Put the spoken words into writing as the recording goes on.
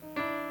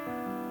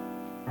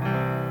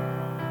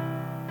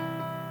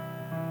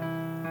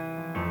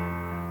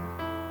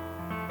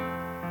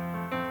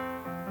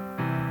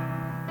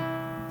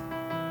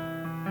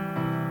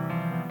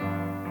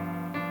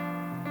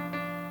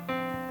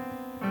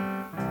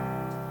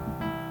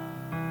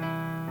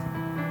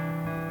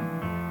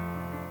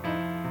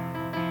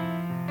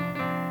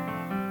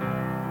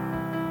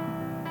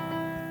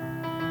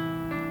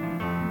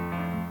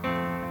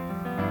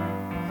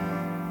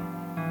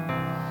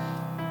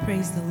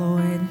Praise the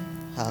Lord.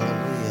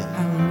 Hallelujah.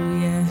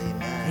 Hallelujah.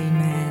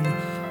 Amen.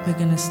 Amen. We're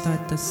going to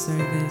start the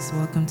service.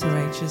 Welcome to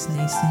Righteous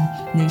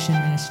Nation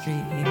Ministry.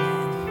 Amen.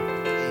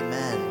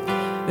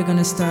 Amen. We're going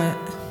to start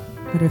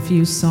with a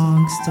few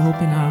songs to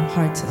open our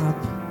hearts up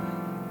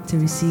to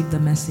receive the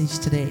message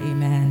today.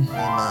 Amen.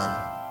 Amen.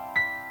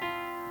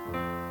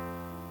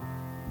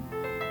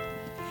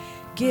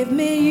 Give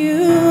me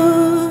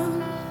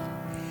you.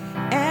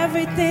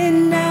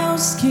 Everything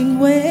else can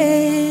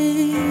wait.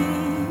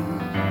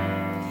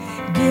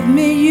 Give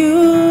me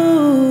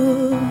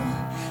you.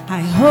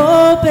 I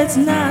hope it's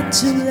not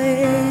too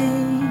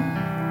late.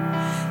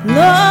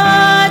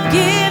 Lord,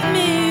 give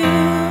me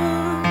you.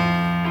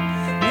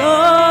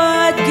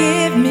 Lord,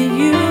 give me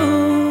you.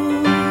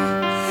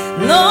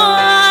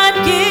 Lord,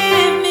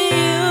 give me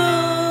you.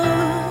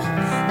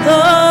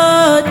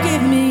 Lord,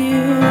 give me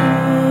you.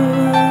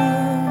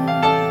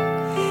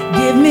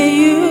 Give me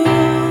you.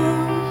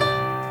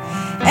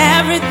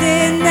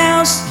 Everything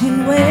else can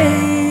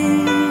wait.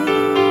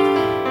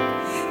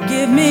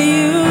 Give me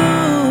you.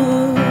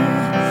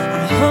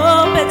 I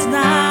hope it's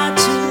not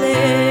too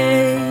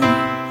late.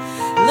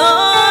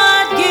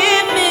 Lord,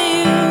 give me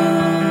you.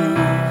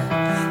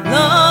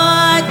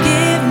 Lord,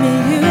 give me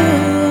you.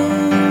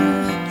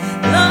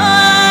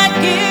 Lord,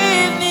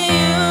 give me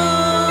you.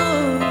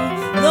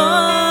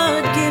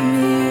 Lord, give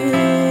me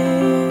you.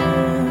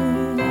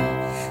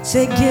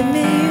 Say, give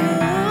me you.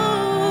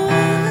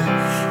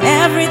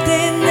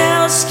 Everything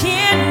else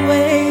can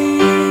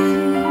wait.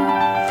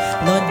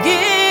 Lord,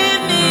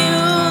 give me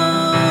you.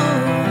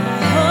 I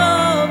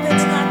hope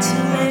it's not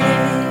too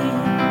late.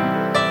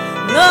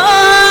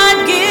 Lord,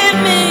 give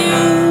me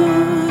you.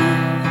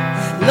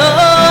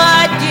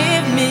 Lord,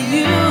 give me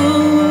you.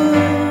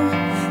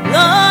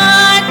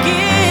 Lord,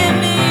 give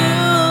me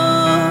you.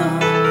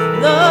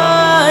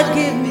 Lord,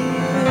 give me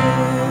you.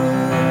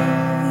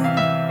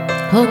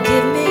 Oh,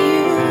 give me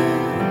you.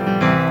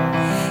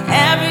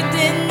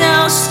 Everything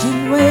else can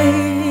wait.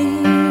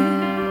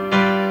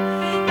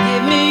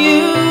 Give me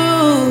you.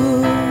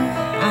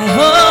 I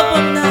hope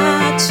I'm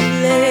not too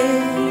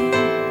late.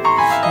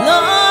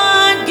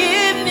 Lord,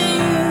 give me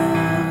you.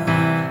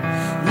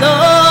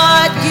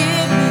 Lord,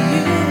 give me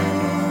you.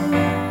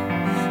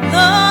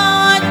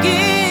 Lord,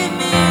 give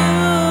me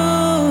you.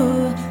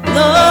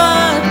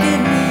 Lord,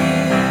 give me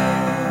you.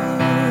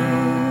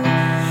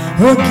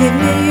 Oh, give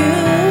me you.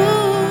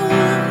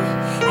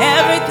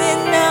 Everything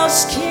else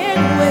can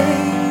wait.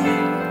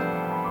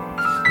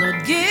 Lord,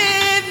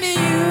 give me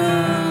you.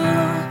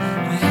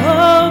 I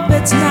hope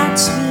it's not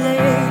too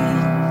late.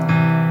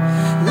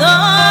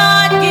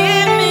 Lord,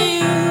 give me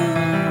you.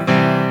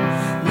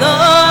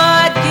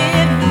 Lord,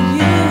 give me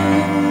you.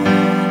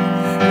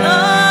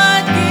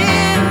 Lord,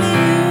 give me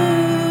you.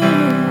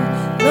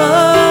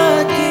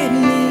 Lord, give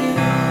me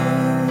you.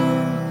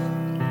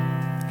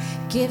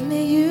 Give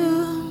me you.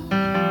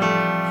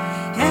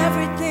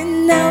 Everything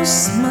else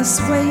must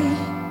wait.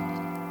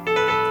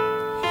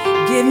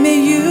 Give me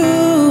you.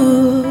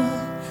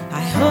 I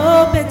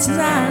hope it's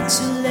not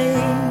too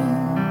late.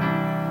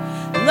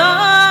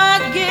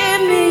 Lord,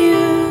 give me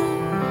you.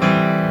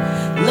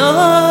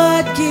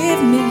 Lord,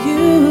 give me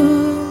you.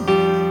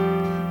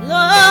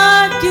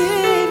 Lord,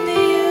 give me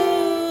you.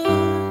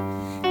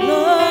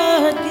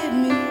 Lord, give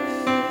me you.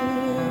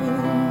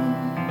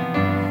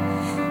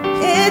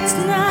 It's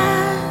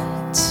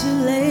not too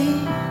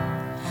late.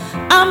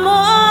 I'm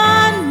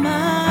on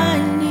my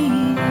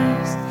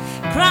knees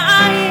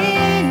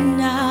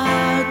crying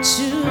out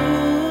to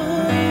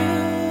you.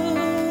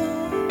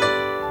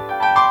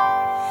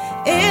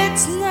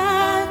 It's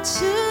not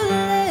too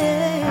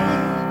late.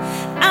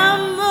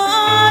 I'm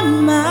on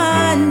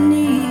my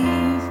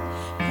knees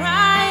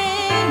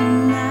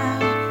crying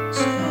out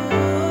to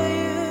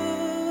you.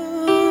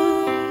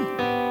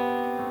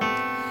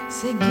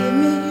 Say, give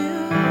me you.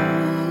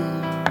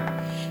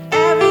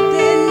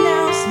 Everything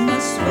else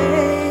must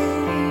wait.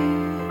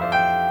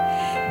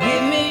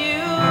 Give me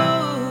you.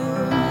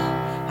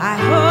 I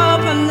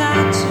hope I'm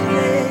not too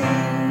late.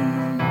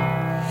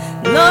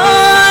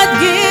 Lord,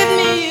 give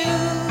me you.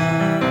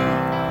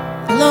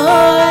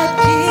 Lord,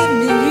 give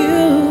me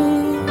you.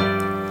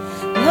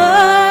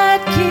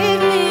 Lord,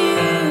 give me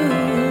you.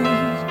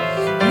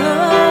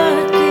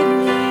 Lord, give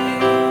me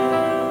you.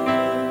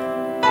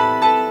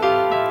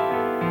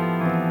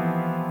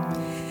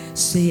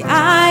 Say, I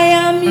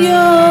am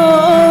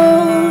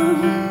yours.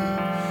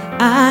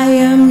 I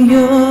am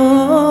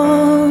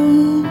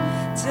yours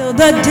till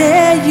the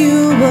day you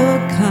will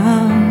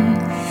come.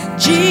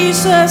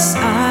 Jesus,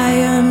 I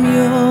am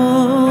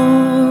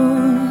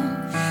yours.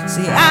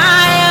 Say,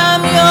 I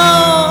am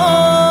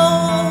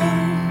yours.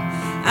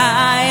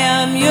 I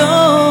am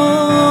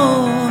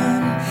yours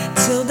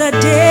till the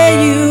day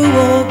you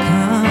will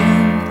come.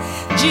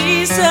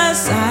 Jesus,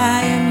 I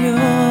am yours.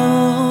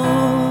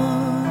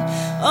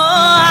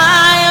 Oh,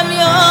 I am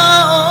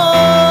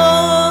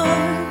yours.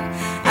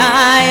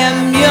 I am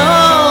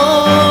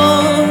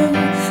yours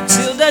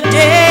till the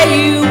day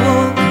you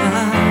will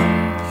come.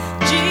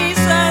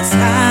 Jesus, I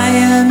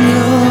am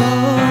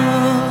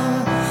yours.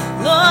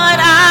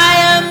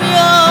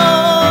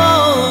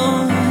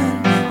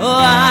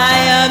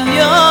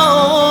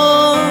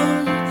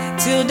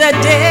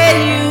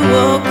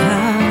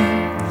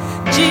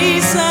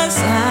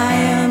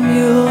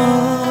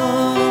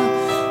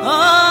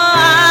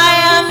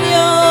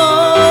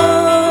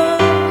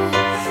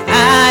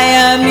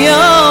 am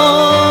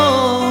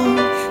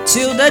yours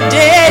till the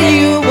day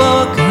you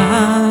will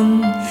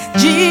come.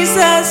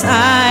 Jesus,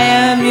 I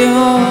am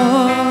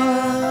yours.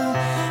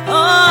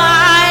 Oh,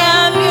 I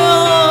am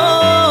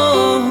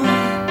yours.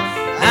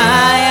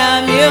 I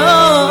am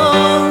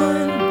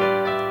yours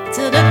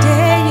till the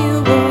day you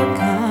will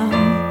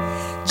come.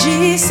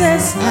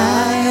 Jesus,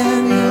 I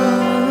am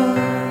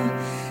yours.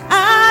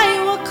 I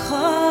will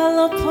call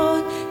upon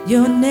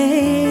your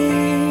name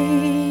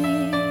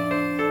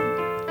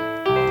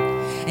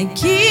and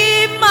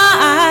keep my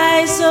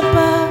eyes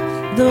above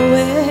the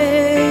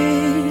wave.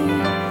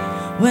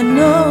 When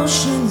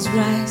oceans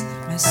rise,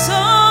 my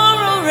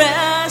sorrow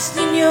rests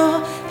in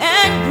your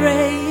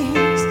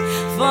embrace.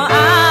 For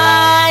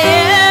I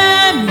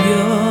am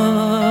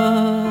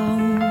yours,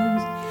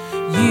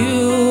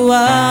 you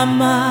are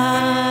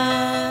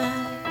mine.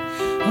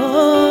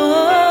 Oh,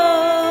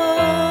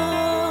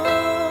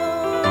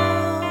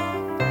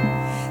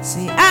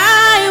 say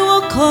I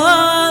will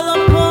call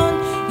upon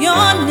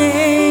your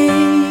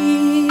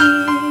name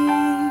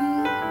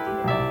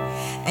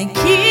and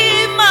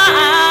keep my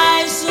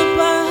eyes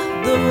above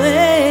the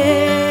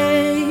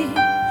wave.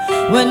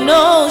 When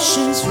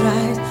oceans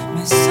rise,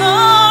 my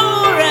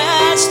soul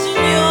rests in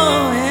your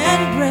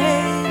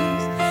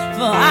embrace.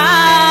 For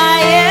I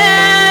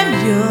am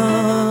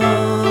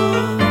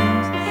yours,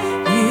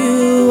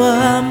 you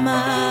are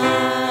mine.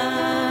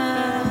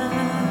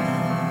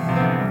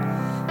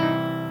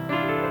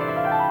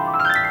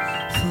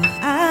 For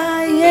I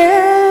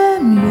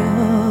am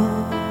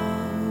yours,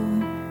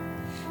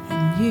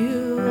 and you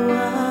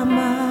are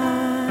mine.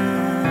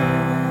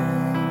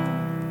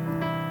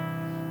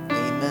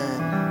 Amen.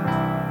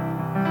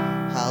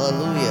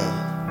 Hallelujah.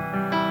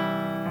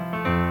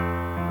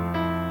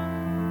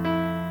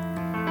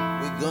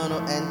 We're going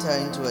to enter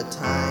into a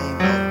time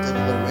of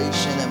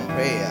declaration and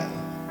prayer.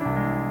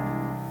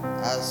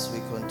 As we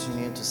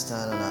continue to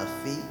stand on our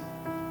feet,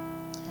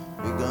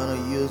 we're going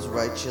to use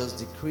Righteous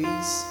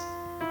Decrees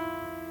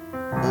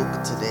book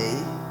today,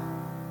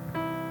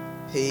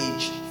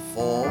 page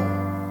 4,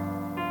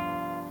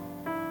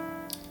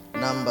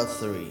 number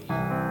 3.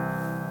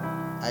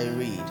 I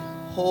read,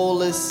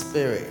 Holy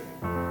Spirit,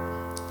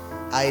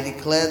 I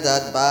declare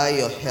that by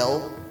your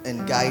help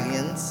and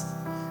guidance,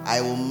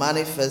 I will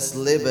manifest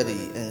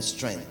liberty and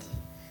strength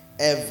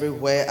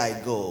everywhere I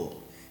go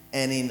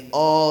and in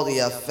all the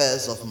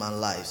affairs of my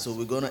life. So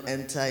we're going to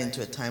enter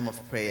into a time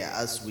of prayer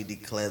as we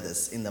declare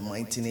this in the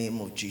mighty name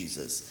of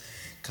Jesus.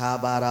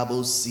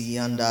 Kabarabusi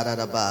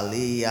andaraba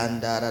li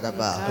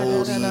andaraba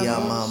hori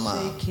amama.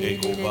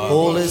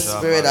 Holy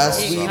Spirit, as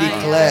we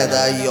declare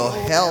that your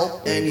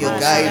help and your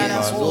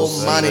guidance will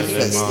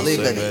manifest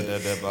liberty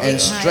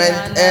and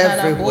strength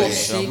everywhere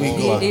we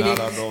go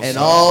and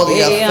all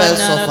the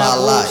affairs of our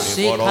life.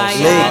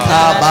 Le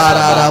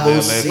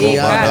kabarabusi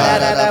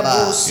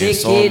andaraba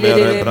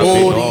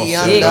hori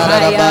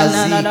andaraba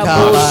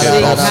zikabaraba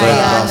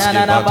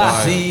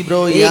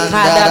zibro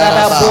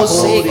yandaraba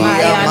hori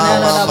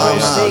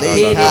amama.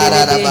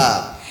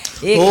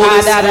 Holy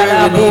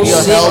Spirit, we need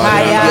your help, we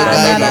need your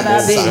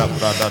guidance.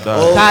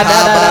 Oh,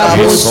 without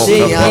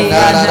your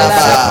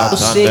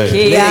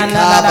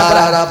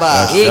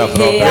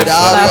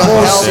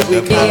help, we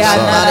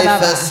cannot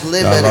manifest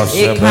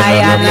liberty.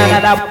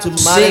 To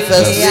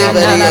manifest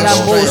liberty and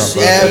strength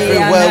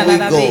everywhere we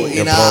go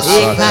in our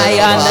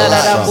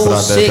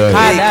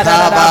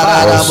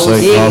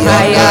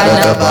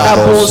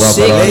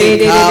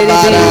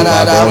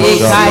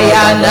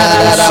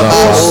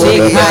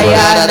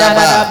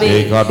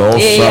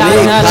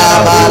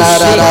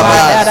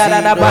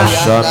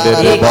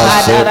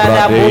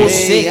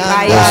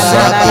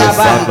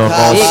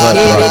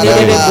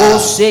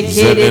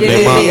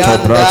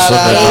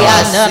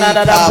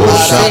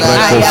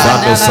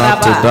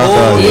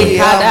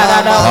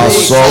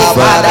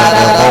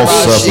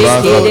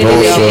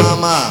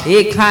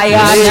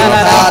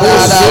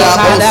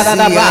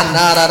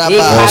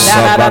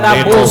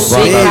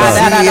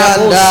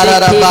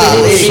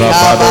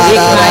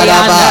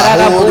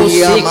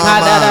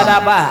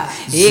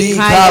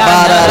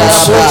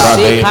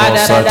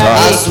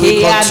As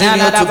we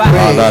continue to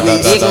pray, we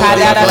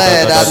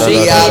declare that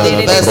we are the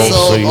vessel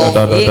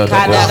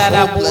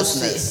of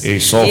hopelessness,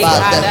 but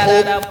the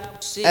hope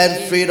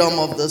and freedom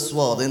of this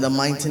world in the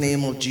mighty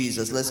name of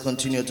Jesus. Let's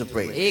continue to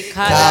pray. I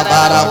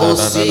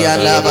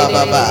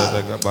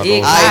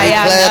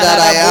declare that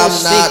I am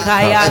not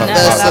a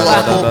vessel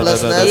of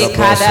hopelessness,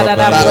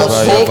 but of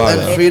hope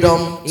and freedom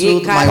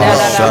to my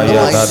world in the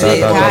mighty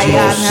name of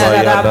Jesus.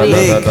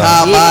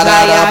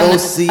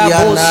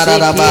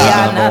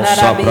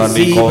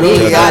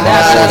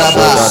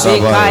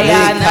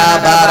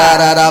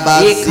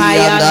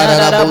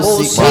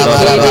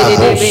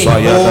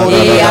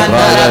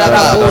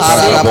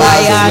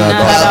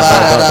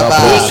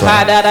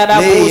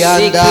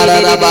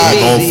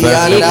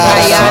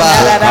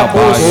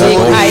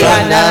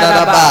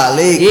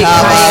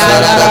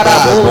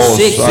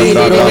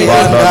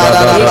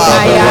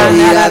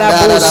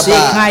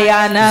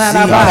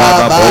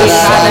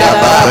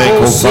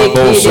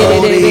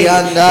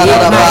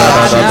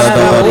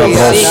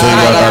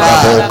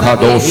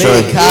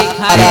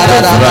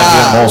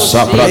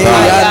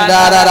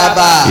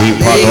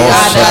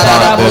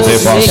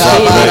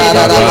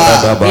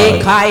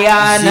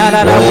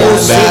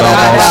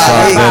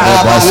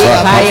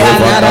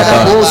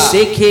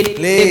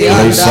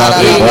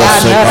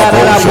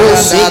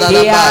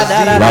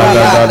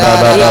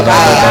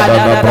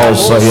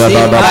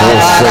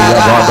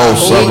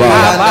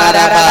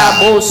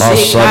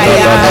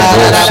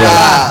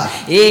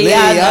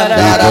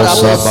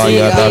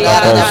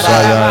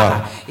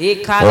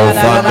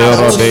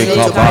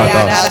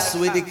 As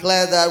we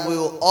declare that we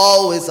will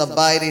always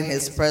abide in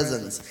his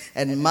presence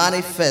and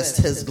manifest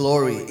his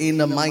glory in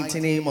the mighty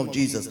name of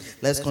Jesus.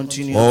 Let's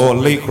continue.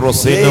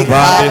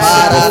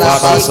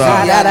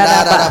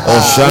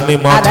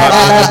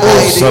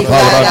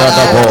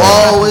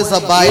 Always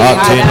abide in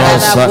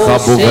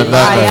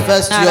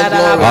manifest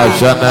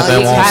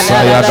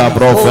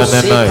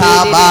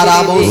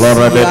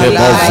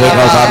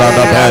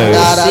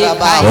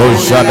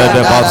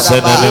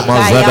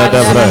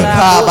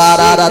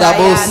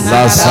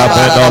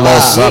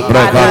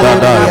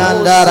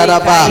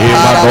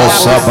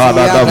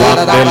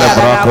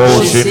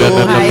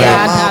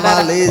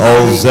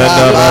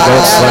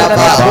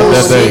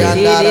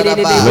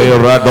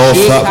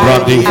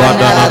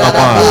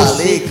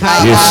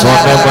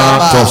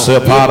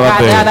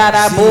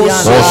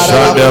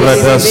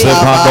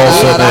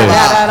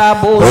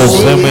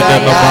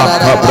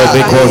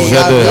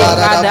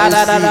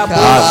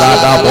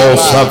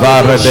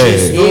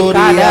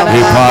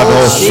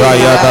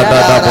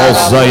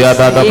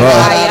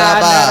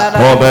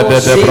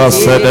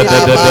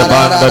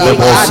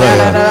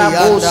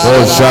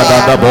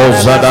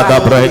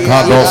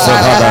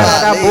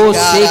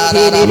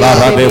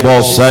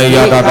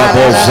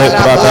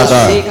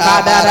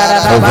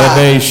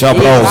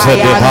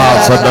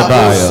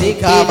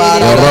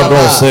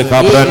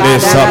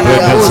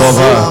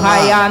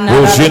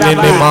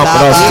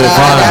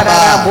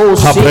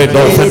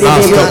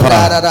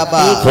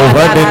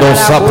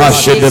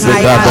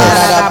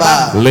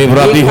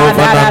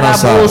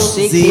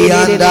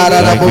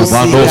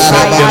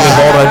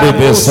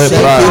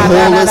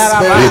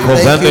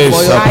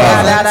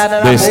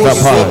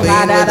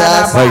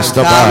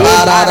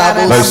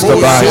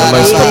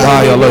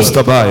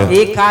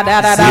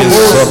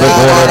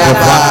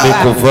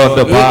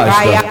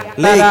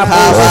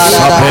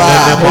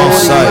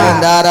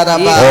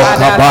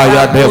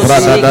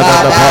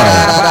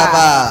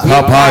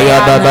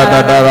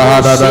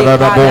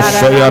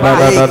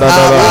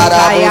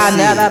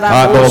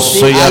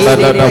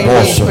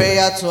your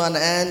prayer to an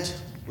end.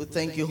 We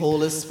thank you,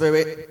 Holy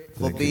Spirit,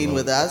 for being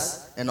with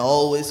us and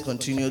always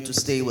continue to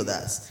stay with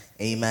us.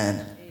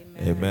 Amen.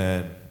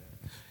 Amen.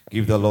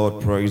 Give the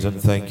Lord praise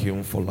and thank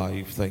him for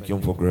life. Thank him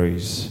for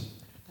grace.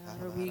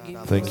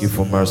 Thank you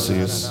for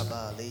mercies.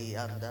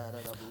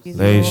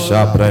 Le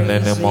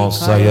shabrenene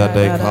monsaya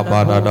de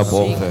kabada da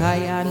bofe.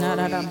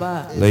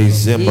 Le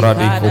zimbra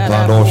di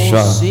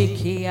kupanosha.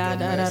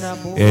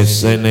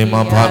 Esene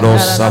mapado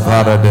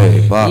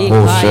savarade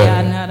bakoshe.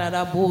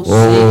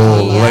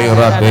 Oh,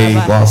 leira de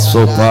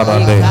baso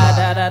parade.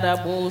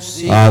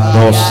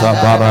 Ado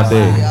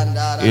sabarade.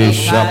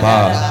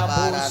 Ishaba.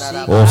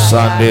 O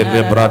sande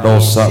de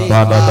bradosa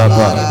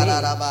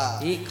padadaba.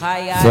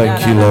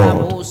 Thank you,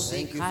 Lord.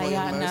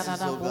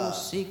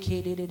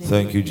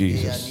 Thank you,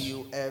 Jesus.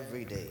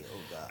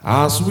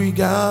 As we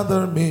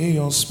gather, may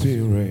your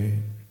spirit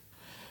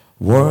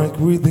work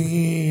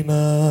within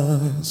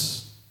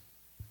us.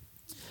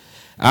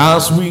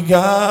 As we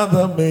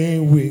gather, may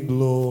we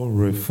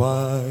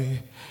glorify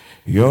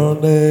your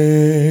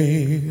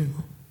name.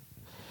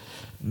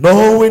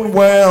 Knowing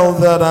well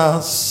that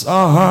as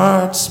our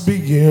hearts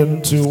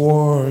begin to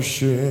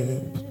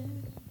worship,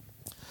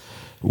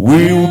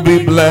 we'll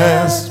be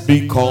blessed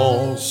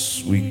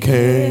because we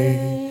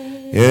came.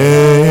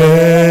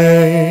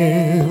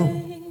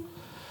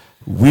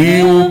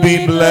 We'll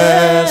be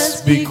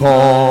blessed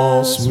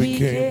because we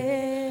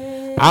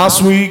came.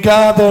 As we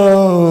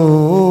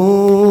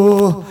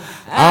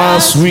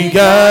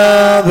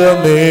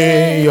gather,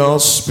 may your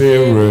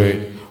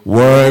spirit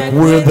work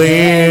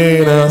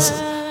within us.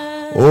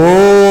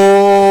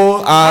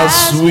 Oh,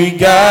 as we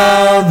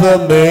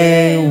gather,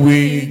 may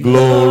we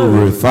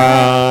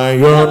glorify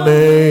your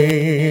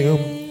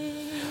name.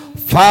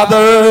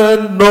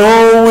 Father,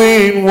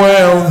 knowing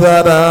well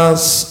that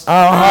as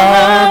our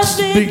hearts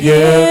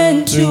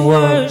begin to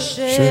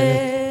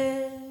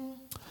worship,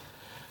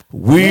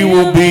 we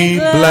will be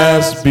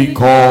blessed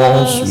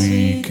because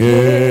we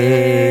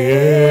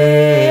came.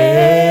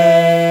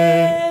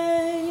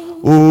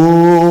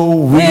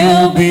 Oh,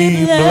 we'll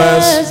be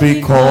blessed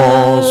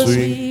because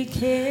we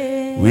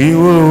We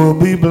will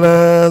be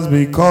blessed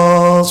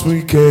because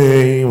we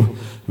came.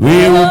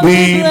 We will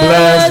be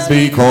blessed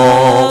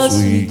because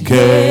we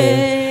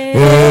came.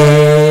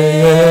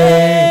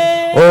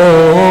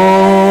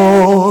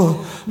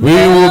 Oh, we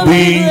will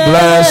be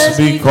blessed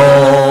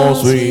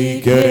because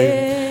we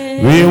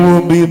came. We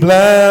will be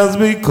blessed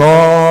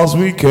because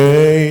we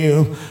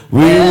came.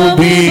 We will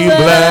be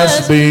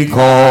blessed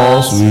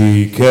because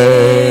we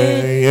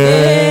came.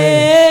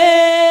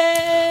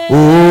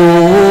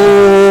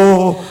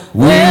 Oh,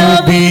 we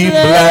will be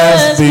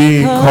blessed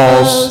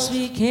because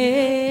we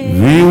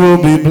came. We will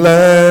be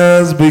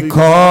blessed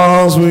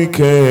because we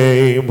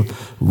came.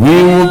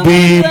 We will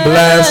be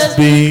blessed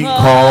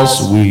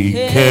because we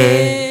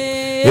came.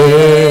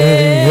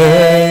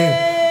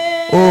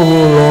 Oh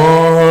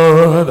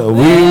Lord,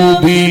 we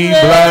will be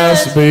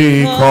blessed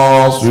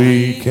because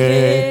we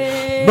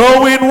came.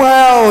 Knowing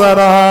well that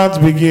our hearts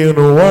begin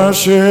to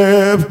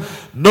worship.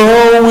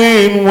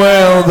 Knowing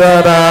well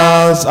that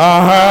as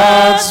our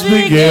hearts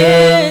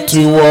begin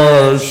to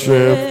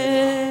worship,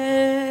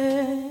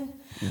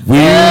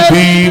 we'll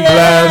be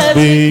blessed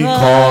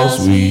because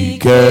we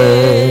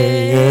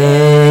came.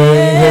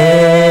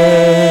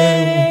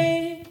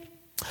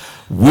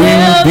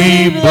 We'll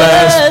be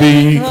blessed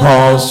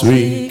because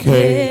we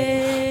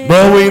came.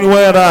 Knowing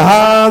when our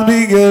hearts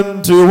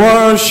begin to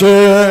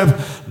worship.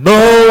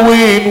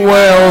 Knowing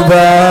well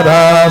that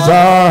as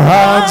our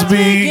hearts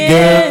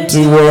begin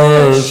to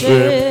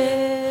worship,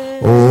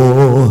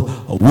 oh,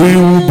 we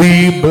will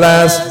be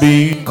blessed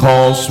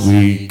because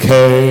we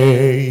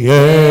came.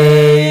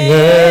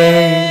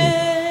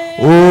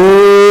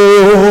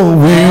 Oh,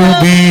 we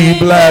will be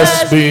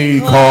blessed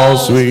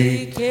because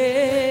we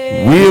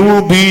came. We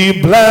will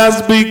be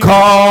blessed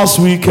because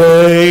we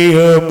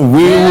came.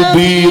 We will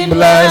be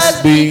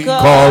blessed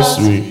because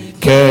we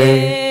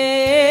came.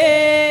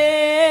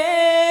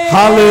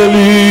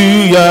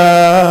 Hallelujah,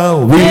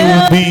 we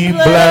will be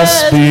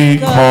blessed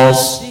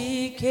because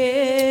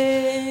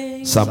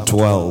Psalm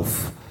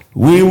 12.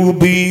 We will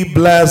be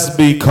blessed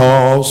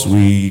because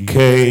we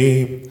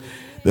came.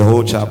 The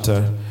whole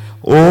chapter.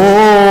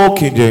 Oh,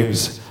 King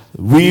James.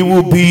 We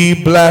will be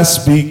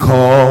blessed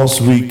because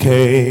we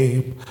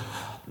came.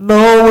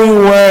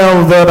 Knowing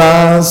well that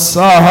as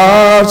our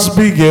hearts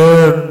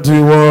begin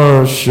to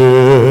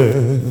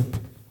worship,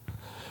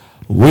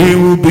 we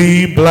will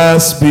be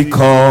blessed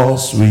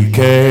because we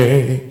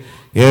came.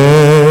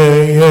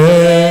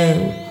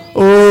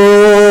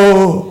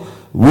 Oh,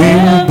 we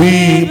will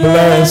be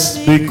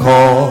blessed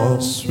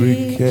because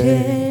we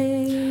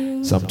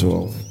came. Psalm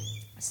 12.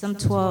 Psalm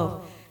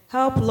 12.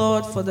 Help,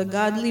 Lord, for the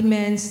godly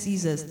man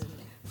ceases,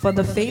 for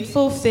the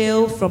faithful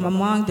fail from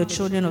among the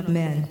children of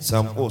men.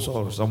 Psalm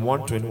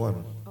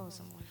 121.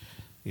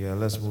 Yeah,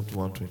 let's move to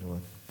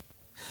 121.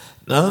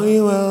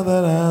 Knowing well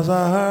that as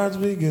our hearts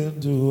begin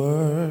to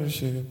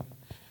worship,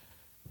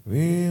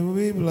 we will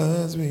be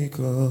blessed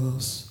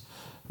because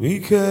we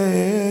came.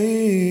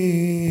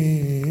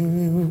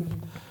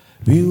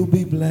 We will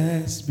be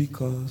blessed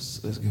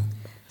because. Let's go.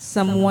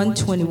 Psalm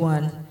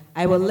 121.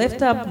 I will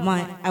lift up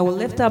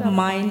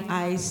mine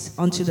eyes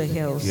unto the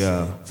hills.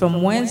 Yeah.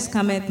 From whence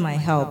cometh my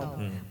help?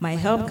 My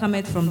help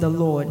cometh from the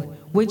Lord,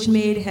 which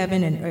made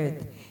heaven and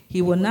earth.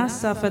 He will not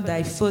suffer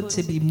thy foot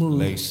to be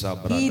moved.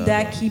 He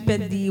that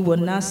keepeth thee will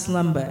not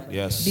slumber.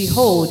 Yes.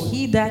 Behold,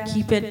 he that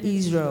keepeth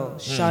Israel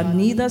shall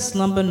neither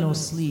slumber nor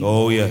sleep.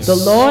 Oh, yes. The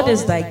Lord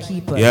is thy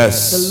keeper.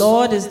 Yes. The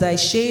Lord is thy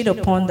shade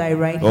upon thy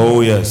right hand. Oh,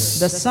 yes.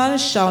 The sun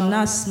shall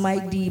not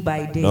smite thee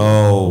by day,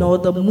 No. nor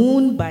the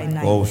moon by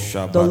night. Oh,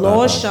 the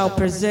Lord shall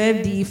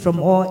preserve thee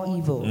from all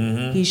evil.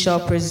 He shall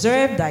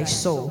preserve thy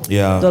soul.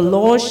 Yeah. The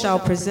Lord shall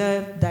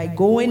preserve thy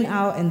going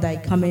out and thy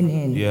coming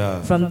in. Yeah.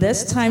 From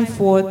this time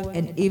forth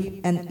and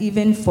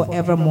even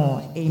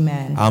forevermore.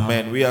 Amen.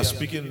 Amen. We are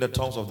speaking in the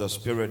tongues of the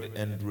Spirit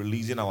and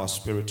releasing our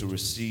spirit to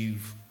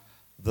receive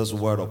this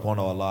word upon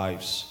our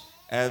lives.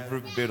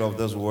 Every bit of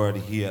this word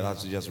here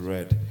that you just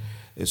read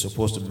is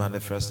supposed to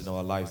manifest in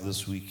our lives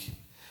this week.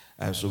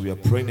 And so we are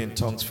praying in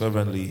tongues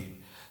fervently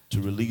to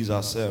release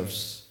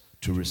ourselves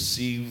to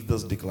receive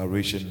this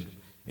declaration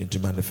into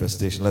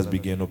manifestation. Let's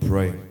begin to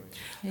pray.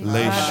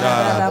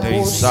 Leisha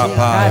de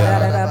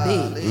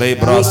Sapaya,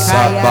 Lebra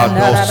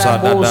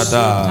Sabadosa da da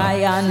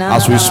da.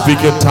 As we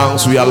speak in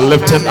tongues, we are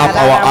lifting up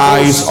our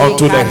eyes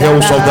unto the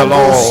hills of the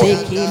Lord.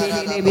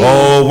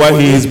 Oh, where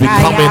He is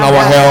becoming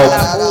our help.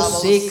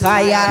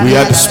 We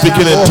are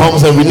speaking in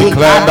tongues and we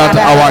declare that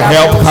our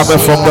help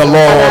cometh from the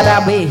Lord.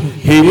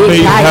 He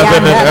made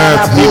heaven and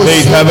earth. He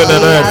made heaven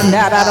and earth.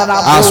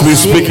 As we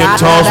speak in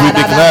tongues, we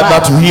declare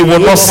that He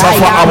will not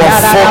suffer our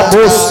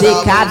foot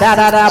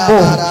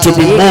to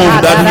be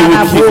moved, that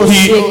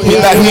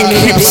He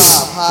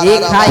keeps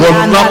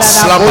will not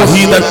slumber.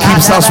 He that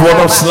keeps us will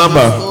not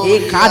slumber.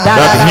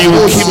 That he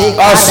will keep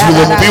us, he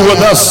will be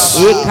with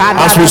us.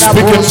 As we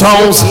speak in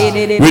tongues,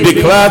 we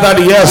declare that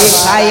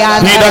yes,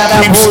 he that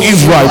keeps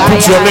Israel,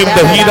 put your name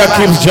there, he that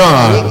keeps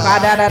John,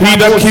 he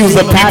that keeps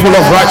the people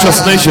of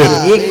righteous nation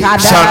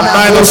shall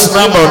neither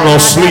slumber nor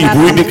sleep.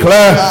 We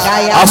declare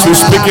as we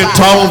speak in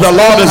tongues, the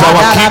Lord is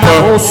our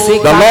keeper,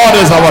 the Lord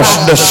is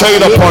the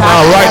shade upon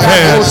our right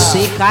hand.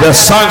 The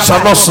sun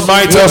shall not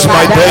smite us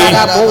by day,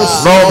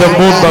 nor the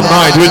moon by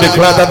night. We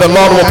declare that the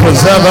Lord will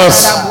preserve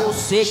us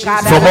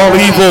from all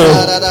evil.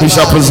 He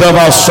shall preserve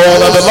our soul,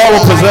 and the Lord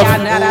will preserve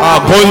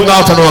our going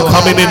out and our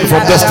coming in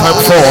from this time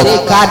forth,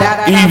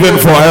 even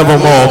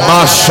forevermore.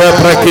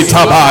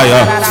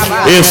 Mashebrekitabaya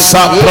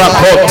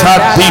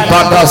Isaprakota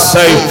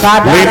Dibadase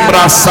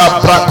Libra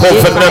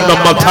Saprakofenena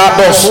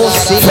Matados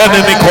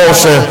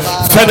Fenenikoshe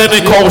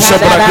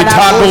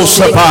Brakitado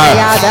Sepai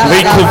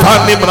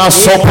Likuvani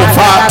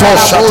Mnasopuvato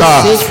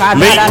Shata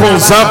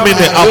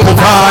Likuzamine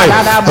Apupai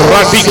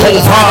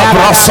Radikova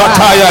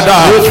Brasatayada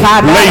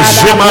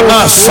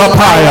Shimana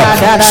Sapaya.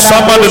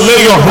 Somebody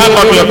lay your hand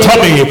on your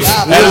tummy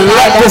and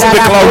let this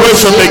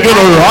declaration begin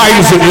to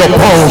rise in your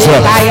bones.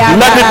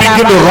 Let it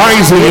begin to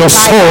rise in your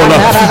soul.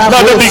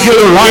 Let it begin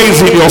to rise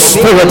in your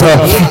spirit.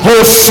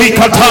 Oh,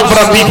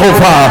 Sikatambra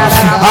Nikova,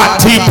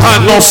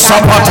 Atipano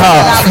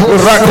Sapata,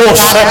 Rako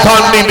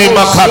Sepani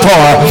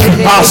Makato,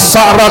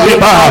 Asara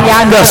Diba.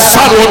 The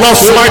sun will not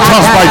smite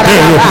us by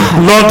day,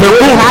 nor the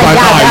moon by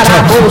night.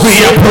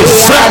 We are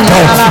preserved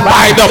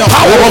by the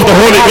power of the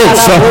Holy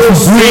Ghost.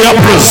 We are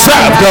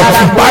preserved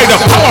by the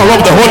power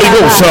of the Holy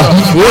Ghost.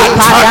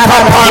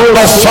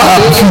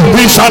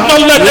 We shall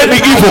not let any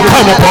evil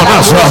come upon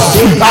us.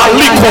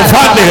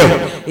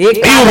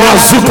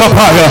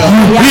 Irazukapaya,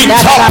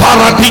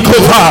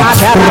 Itaparadikova,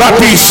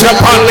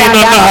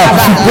 Radishapaninana.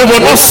 We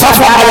will not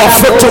suffer our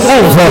foot to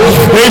move.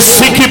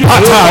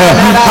 Esikipataya,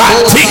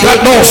 Atika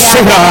no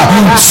Siga.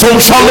 So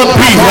shall it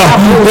be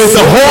in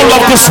the whole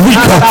of this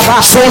week.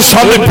 So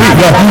shall it be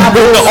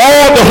in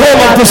all the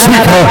whole of this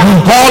week.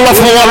 All of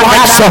our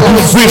lives,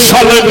 we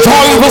shall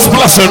enjoy this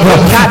blessing.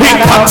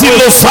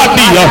 Ikatilo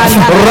Sadia,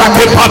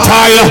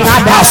 Rakepataya,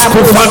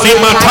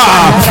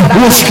 Askufanimata,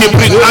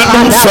 Ushkipri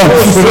Anus,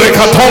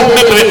 Rekato.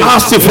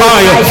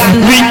 Astify,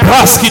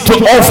 Lipraski to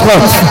offer,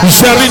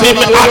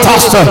 Zerinim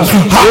Atasta,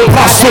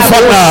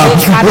 Haprasufana,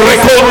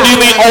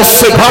 Recordini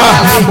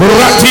Osepa,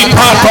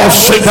 Ratipato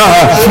Shega,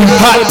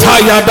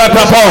 Hataya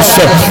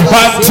Dadabos,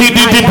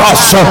 Antidi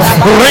Dibas,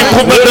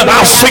 Recommended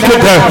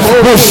Asikada,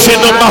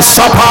 Ushina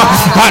Masapa,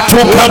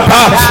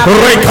 Atukapa,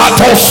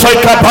 Rekato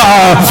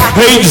Sekapa,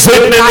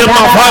 Hazenin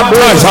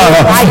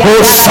Mavantaza,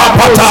 O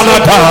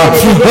Sapatanata,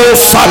 O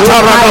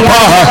Sataranapa.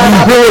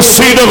 We will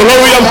see the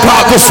glory of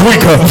God this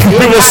week.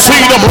 We will see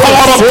the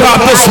power of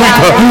God this week.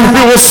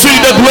 We will see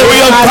the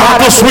glory of God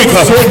this week.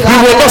 We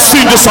will not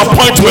see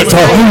disappointment.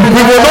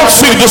 We will not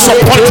see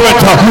disappointment.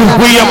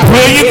 We are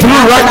praying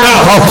through right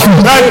now,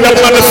 and the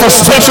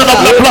manifestation of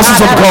the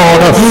blessings of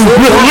God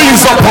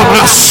release upon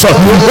us.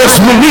 It's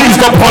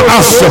released upon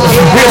us.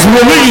 It's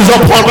released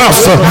upon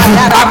us.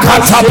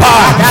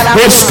 Akatapa,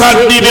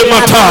 Eskandini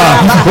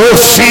Mata,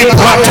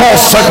 Oshiprato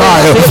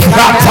Sagai,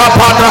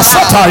 Atapada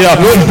Sataya,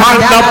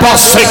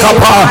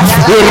 Andapasekapa,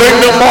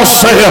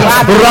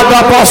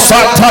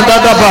 Radabasata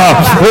Dadaba,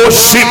 O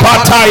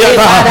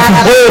Shipatayada,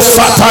 O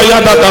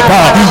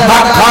Satayadaba,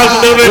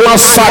 Akandere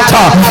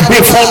Masata,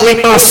 before we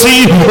must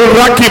see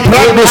Raki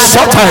Brando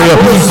Sataya,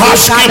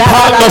 Ashki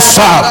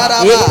Pandosa,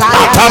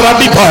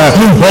 Ataradipa,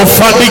 O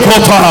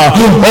Fadikota,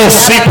 O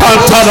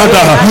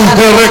Sipantarada,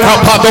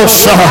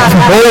 Rekapadosa,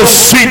 O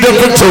see the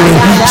victory,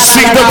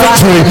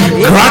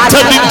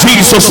 granted in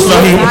Jesus'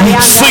 name,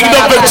 see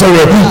the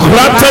victory,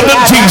 granted in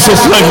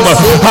Jesus' name,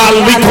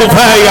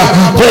 Alikovaya,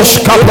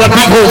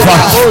 Poshkapradikova,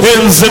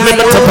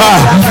 Inzimitapa,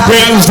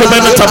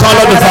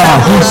 Inzimitapaladiva,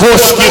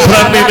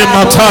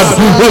 Poshkipranimatan,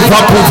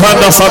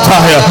 Uvakuvanda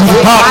Sataya,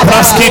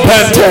 Apraski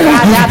Pente,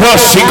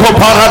 Poshiko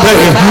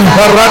Parade,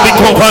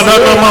 Radikovana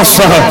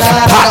Namasa,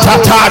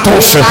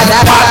 Patatatos,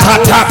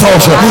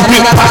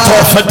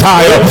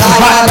 Ipatosataya,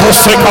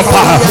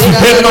 Patosekapa,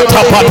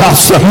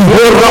 Inotapatas,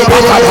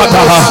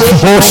 Urapakapata,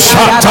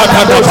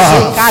 Oshatadaba,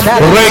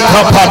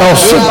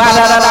 Rekapados.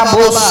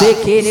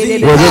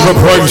 We give a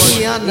praise.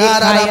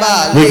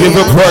 We give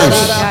you praise.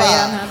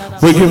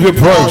 We give you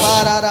praise.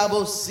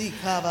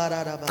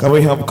 Can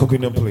we have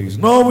communion, please?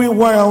 Knowing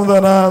well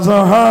that as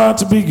our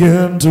hearts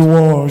begin to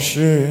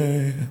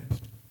worship,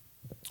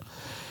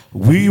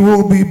 we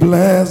will be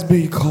blessed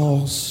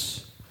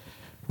because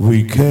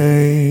we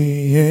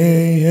came.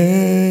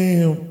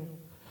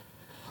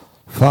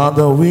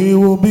 Father, we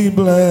will be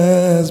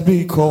blessed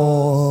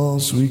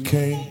because we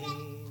came.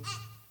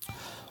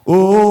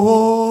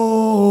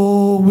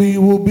 Oh, we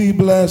will be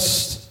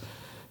blessed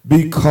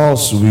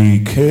because we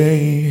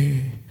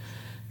came.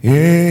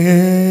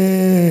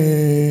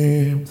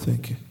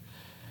 Thank you.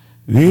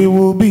 We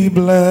will be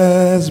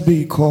blessed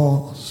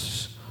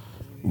because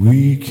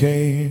we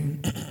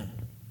came.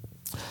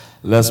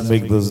 Let's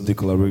make this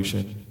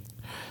declaration.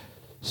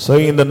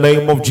 Say, in the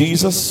name of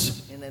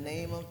Jesus,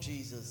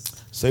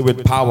 Say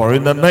with power,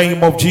 in the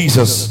name of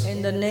Jesus.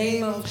 In the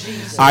name of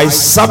Jesus. I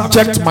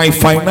subject my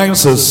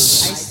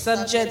finances. I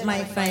subject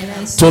my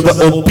finances to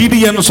the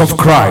obedience of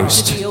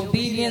Christ. To the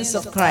obedience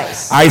of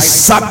Christ. I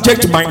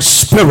subject my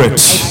spirit. I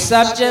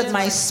subject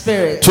my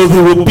spirit to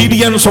the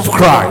obedience of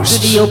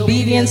Christ. To the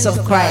obedience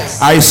of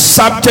Christ. I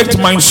subject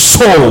my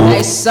soul.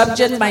 I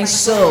subject my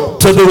soul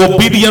to the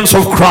obedience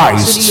of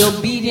Christ. To the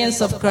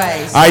obedience of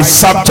Christ. I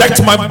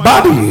subject my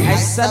body. I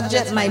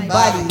subject my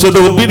body to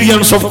the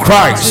obedience of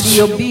Christ.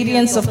 To the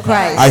obedience of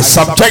Christ. I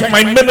subject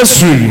my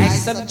ministry. I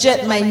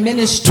subject my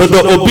ministry to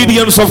the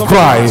obedience of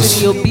Christ.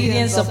 To the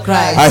obedience of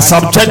Christ. I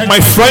subject my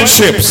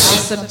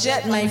friendships. I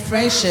subject my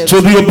friendships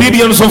to the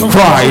obedience of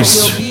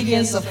Christ. To the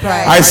obedience of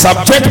Christ. I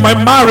subject my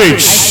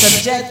marriage. I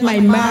subject my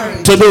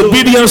marriage to the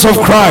obedience of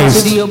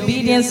Christ. To the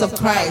obedience of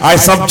Christ. I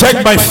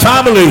subject my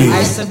family.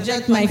 I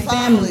subject my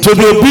family to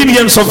the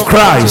obedience of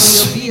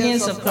Christ. To the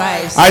obedience of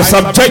Christ. I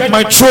subject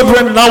my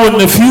children now and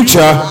in the future.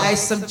 I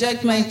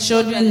subject my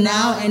children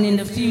now and in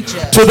the future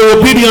to the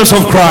obedience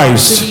of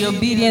Christ. To the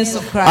obedience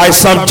of Christ. I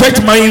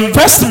subject my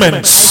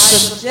investments. I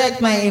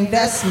subject my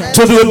investments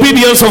to the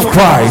obedience of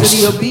Christ.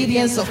 To the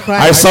obedience of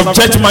Christ. I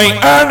subject my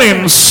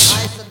earnings.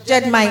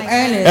 My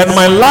earnings and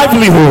my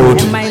livelihood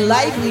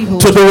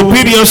to the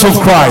obedience of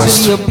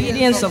Christ. To the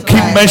obedience of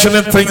Keep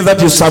mentioning things that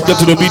you subject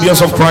to the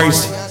obedience of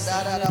Christ.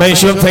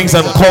 Mention things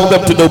and call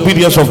them to the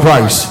obedience of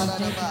Christ.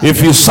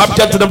 If you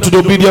subject them to the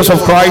obedience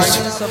of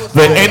Christ,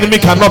 the enemy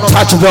cannot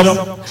touch them,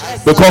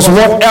 because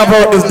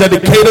whatever is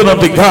dedicated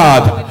unto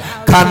God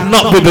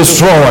cannot be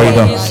destroyed.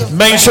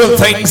 Mention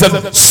things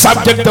and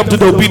subject them to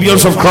the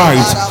obedience of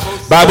Christ.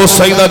 Bible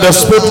saying that the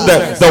spirit,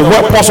 the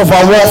weapons of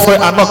our warfare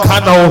are not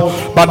carnal,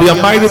 but they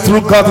are mighty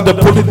through God to the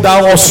putting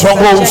down of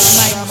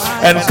strongholds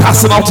and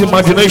casting out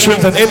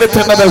imaginations and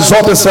anything that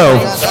exalts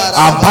itself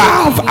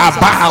above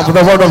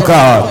the word of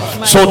God.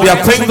 So there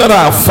are things that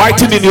are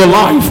fighting in your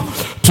life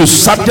to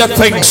subject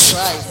things,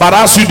 but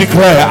as you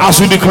declare,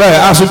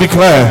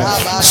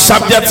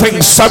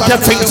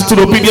 subject things to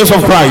the obedience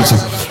of Christ,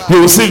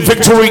 you will see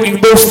victory in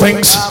those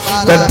things.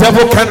 The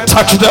devil can't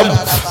touch them.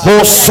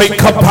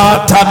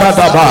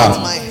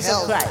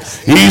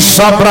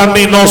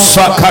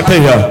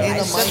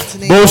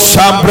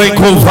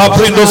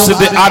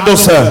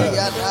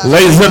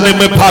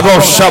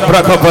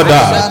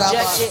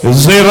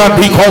 Zera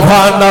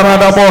dikovana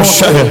rada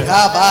boshe,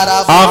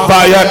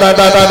 ambaya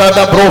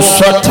da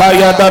brosa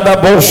taya da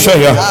boshe,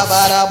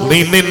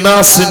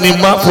 linina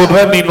sinima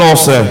kureni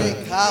nose,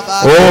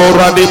 o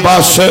radi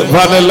bashe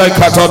vanele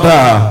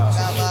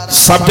katoda.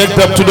 Subject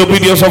them to the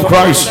obedience of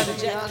Christ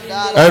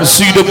and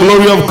see the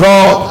glory of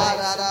God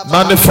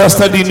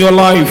manifested in your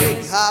life.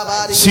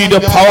 See the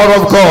power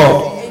of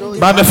God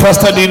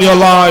manifested in your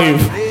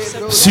life.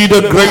 See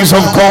the grace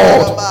of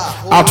God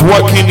at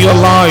work in your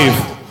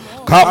life.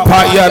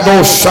 Kapaya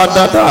no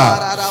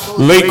shadada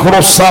le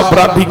krosa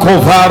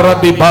bradiko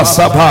vara di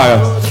basapaya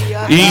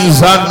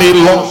izani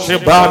lonche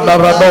banda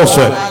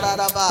radose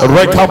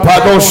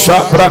rekapado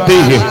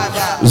shabradi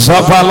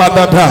zavala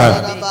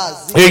dada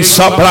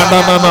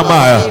isabrana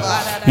namaya.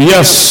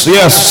 Yes,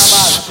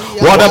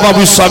 whatever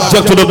we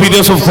subject to the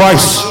obedience of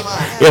Christ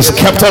is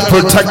kept and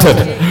protected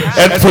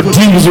and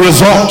produce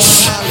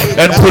results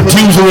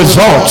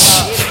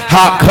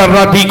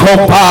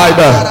Hakaradiko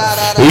paida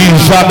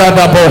Ijada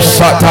da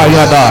bosata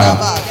yada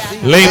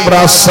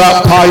Lembra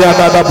sapaya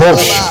da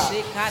bosh.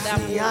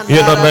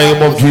 In the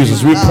name of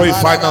Jesus, we pray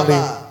finally,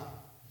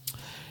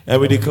 and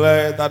we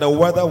declare that the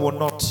weather will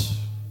not,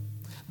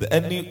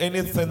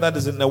 anything that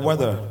is in the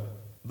weather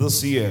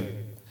this year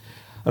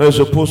that is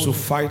supposed to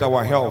fight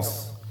our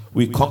health,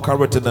 we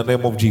conquer it in the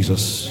name of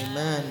Jesus.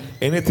 Amen.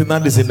 Anything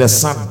that is in the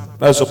sun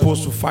that is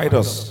supposed to fight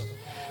us,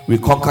 we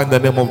conquer in the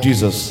name of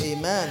Jesus.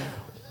 Amen.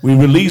 We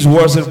release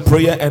words in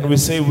prayer and we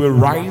say we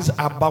rise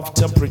above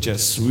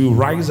temperatures, we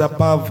rise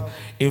above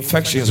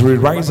infections, we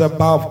rise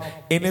above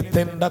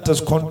anything that is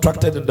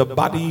contracted in the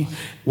body,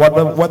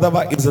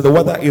 whatever is the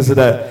weather, is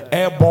the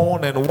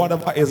airborne, and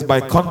whatever is by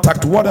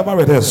contact,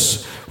 whatever it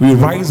is, we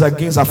rise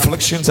against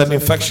afflictions and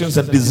infections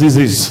and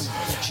diseases,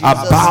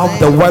 above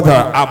the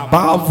weather,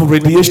 above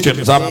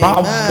radiations,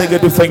 above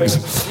negative things.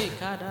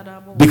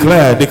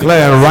 Declare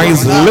and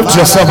rise. Lift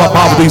yourself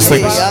above these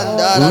things.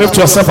 Lift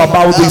yourself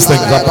above these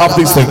things. Above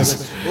these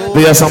things.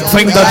 There are some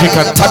things that you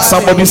can touch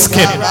somebody's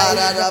skin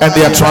and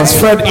they are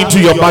transferred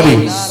into your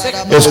body.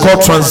 It's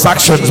called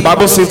transactions. The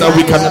Bible says that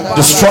we can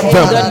destroy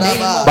them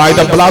by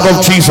the blood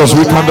of Jesus.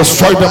 We can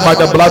destroy them by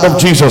the blood of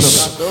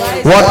Jesus.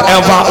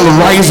 Whatever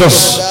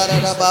rises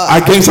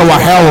against our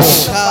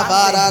health,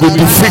 we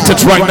defeat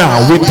it right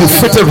now. We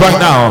defeat it right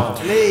now.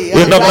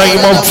 In the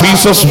name of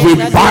Jesus, we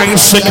bind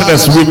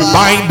sickness, we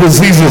bind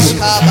diseases,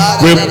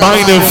 we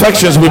bind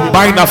infections, we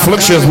bind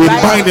afflictions, we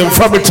bind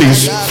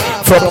infirmities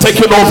from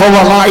taking over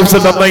our lives in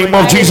the name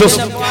of Jesus.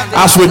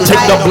 As we take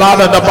the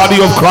blood and the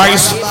body of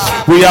Christ,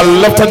 we are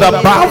lifted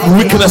above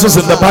weaknesses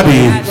in the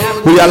body.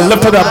 We are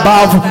lifted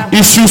above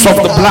issues of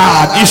the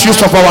blood, issues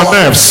of our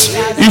nerves,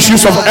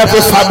 issues of every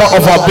fiber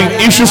of our being,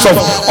 issues of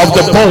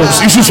the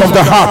bones, issues of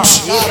the heart.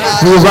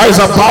 We rise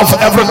above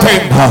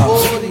everything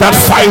that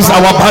fights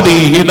our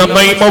body in the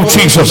name of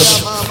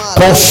Jesus.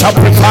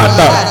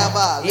 Koshaprikanda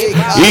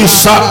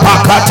Isa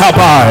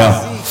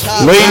Pakatabaya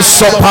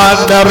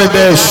Leisopanda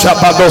Rede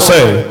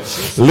Shabadose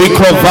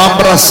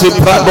Likovambra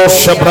Siprado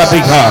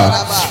Shabradika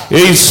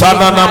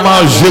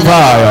Isananama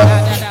Jivaya.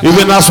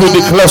 Even as we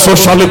declare, so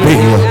shall it be.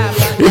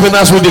 Even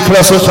as we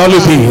declare, so shall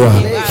it be.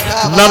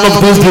 None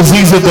of these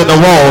diseases in the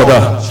world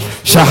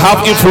shall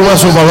have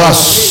influence over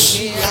us.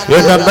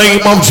 In the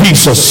name of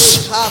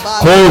Jesus.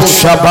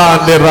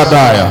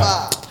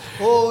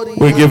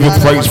 We give you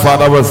praise,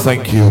 Father. We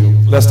thank you.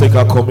 Let's take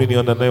our communion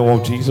in the name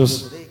of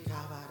Jesus.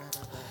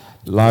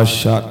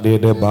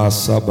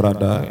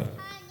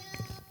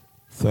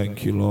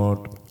 Thank you,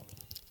 Lord.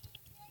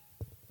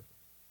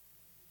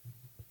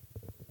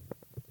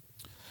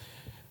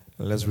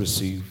 Let's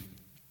receive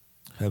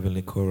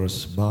heavenly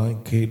chorus. My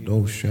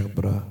Kedo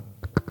Shabra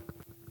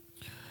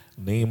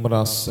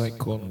Nimra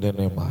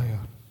Sekondenemaya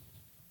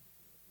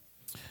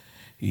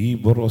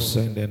Ibro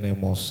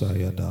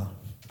Sendenemosayada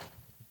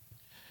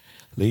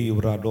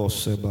Librado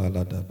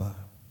Sebaladaba.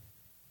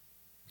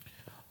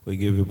 We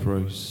give you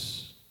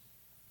praise.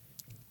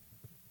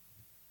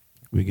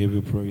 We give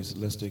you praise.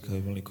 Let's take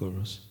heavenly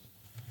chorus.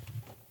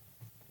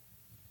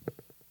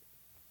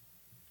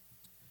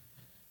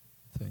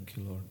 Thank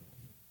you, Lord.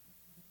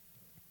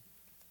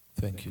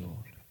 Thank you, Lord.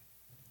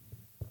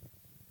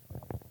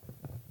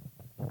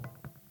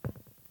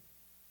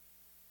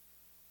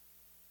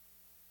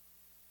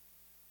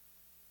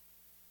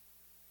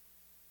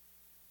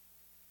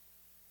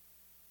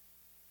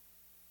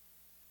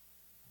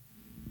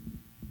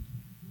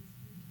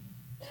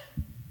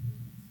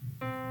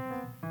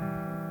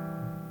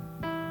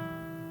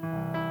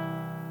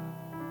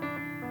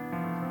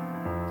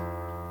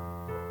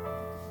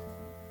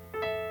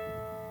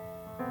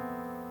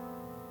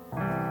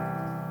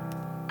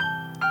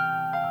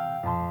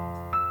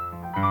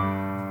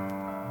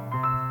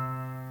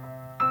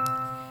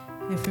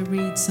 If we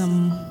read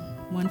Psalm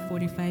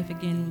 145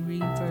 again, we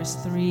read verse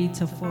 3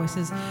 to 4. It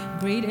says,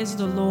 "Great is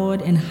the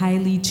Lord and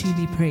highly to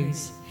be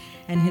praised,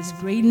 and his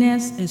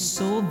greatness is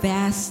so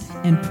vast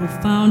and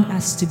profound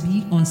as to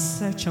be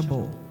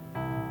unsearchable,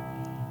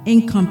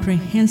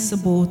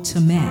 incomprehensible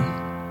to man.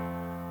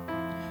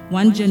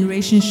 One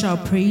generation shall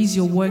praise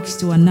your works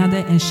to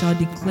another and shall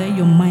declare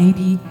your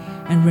mighty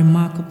and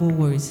remarkable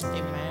words."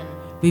 Amen.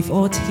 We've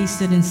all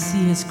tasted and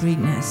seen his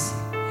greatness.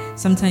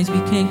 Sometimes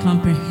we can't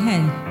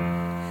comprehend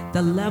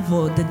the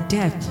level, the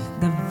depth,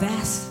 the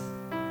vast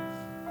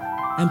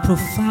and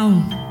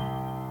profound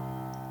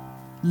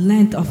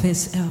length of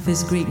his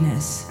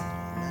greatness.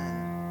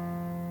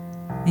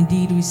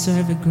 Indeed, we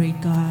serve a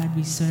great God.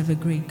 We serve a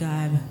great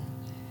God.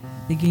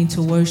 Begin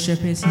to worship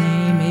his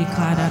name.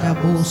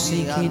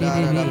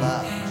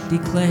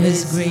 Declare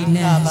his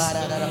greatness.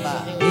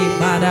 We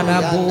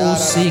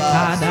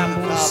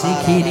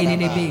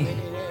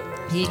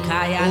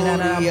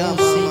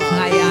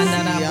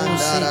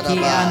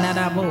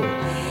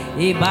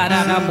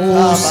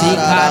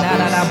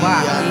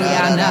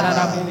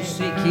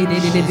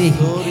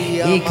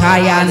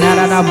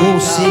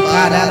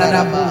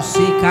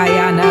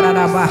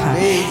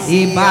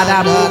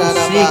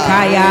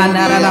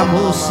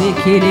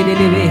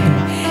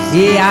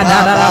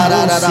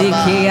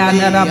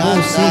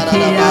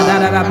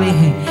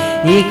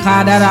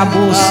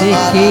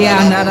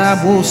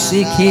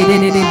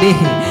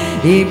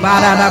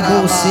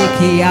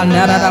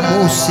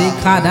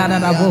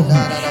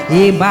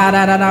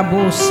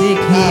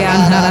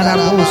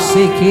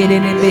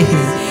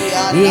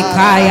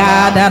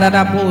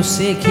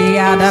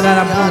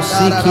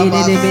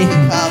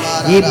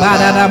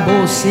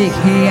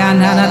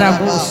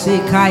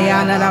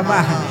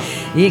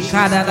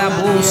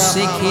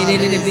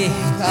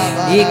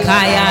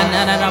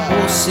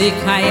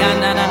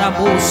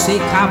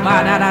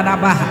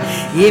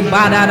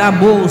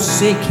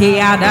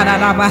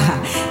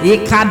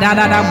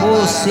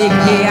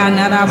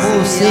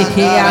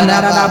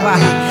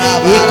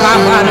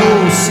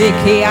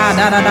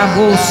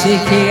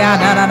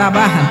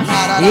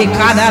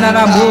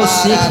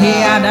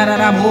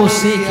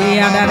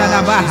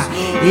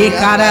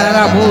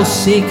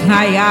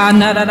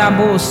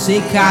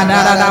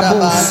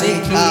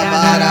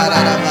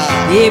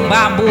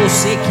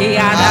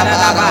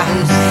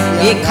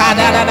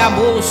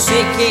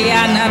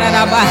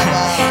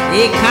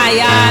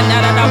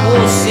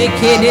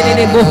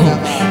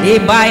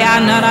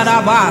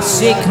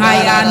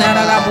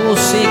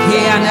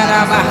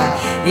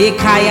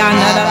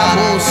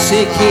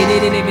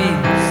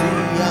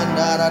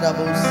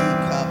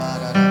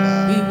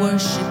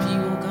worship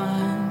you, O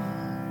God.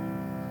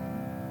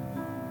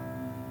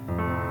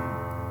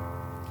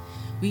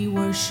 We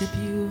worship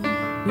you.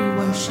 We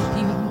worship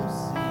you.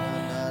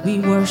 We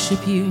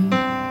worship you.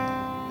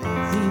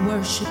 We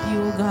worship you,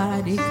 O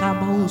God.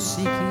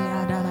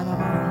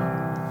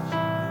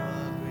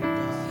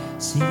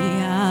 Say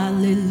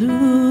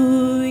hallelujah.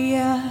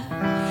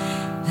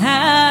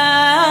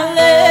 Hallelujah.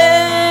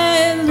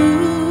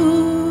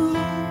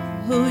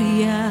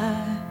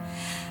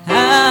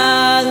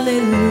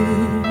 Hallelujah.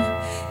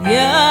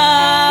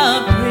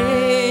 Praise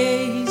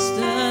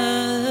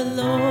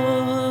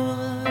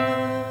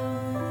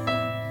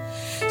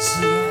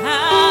Hallelujah.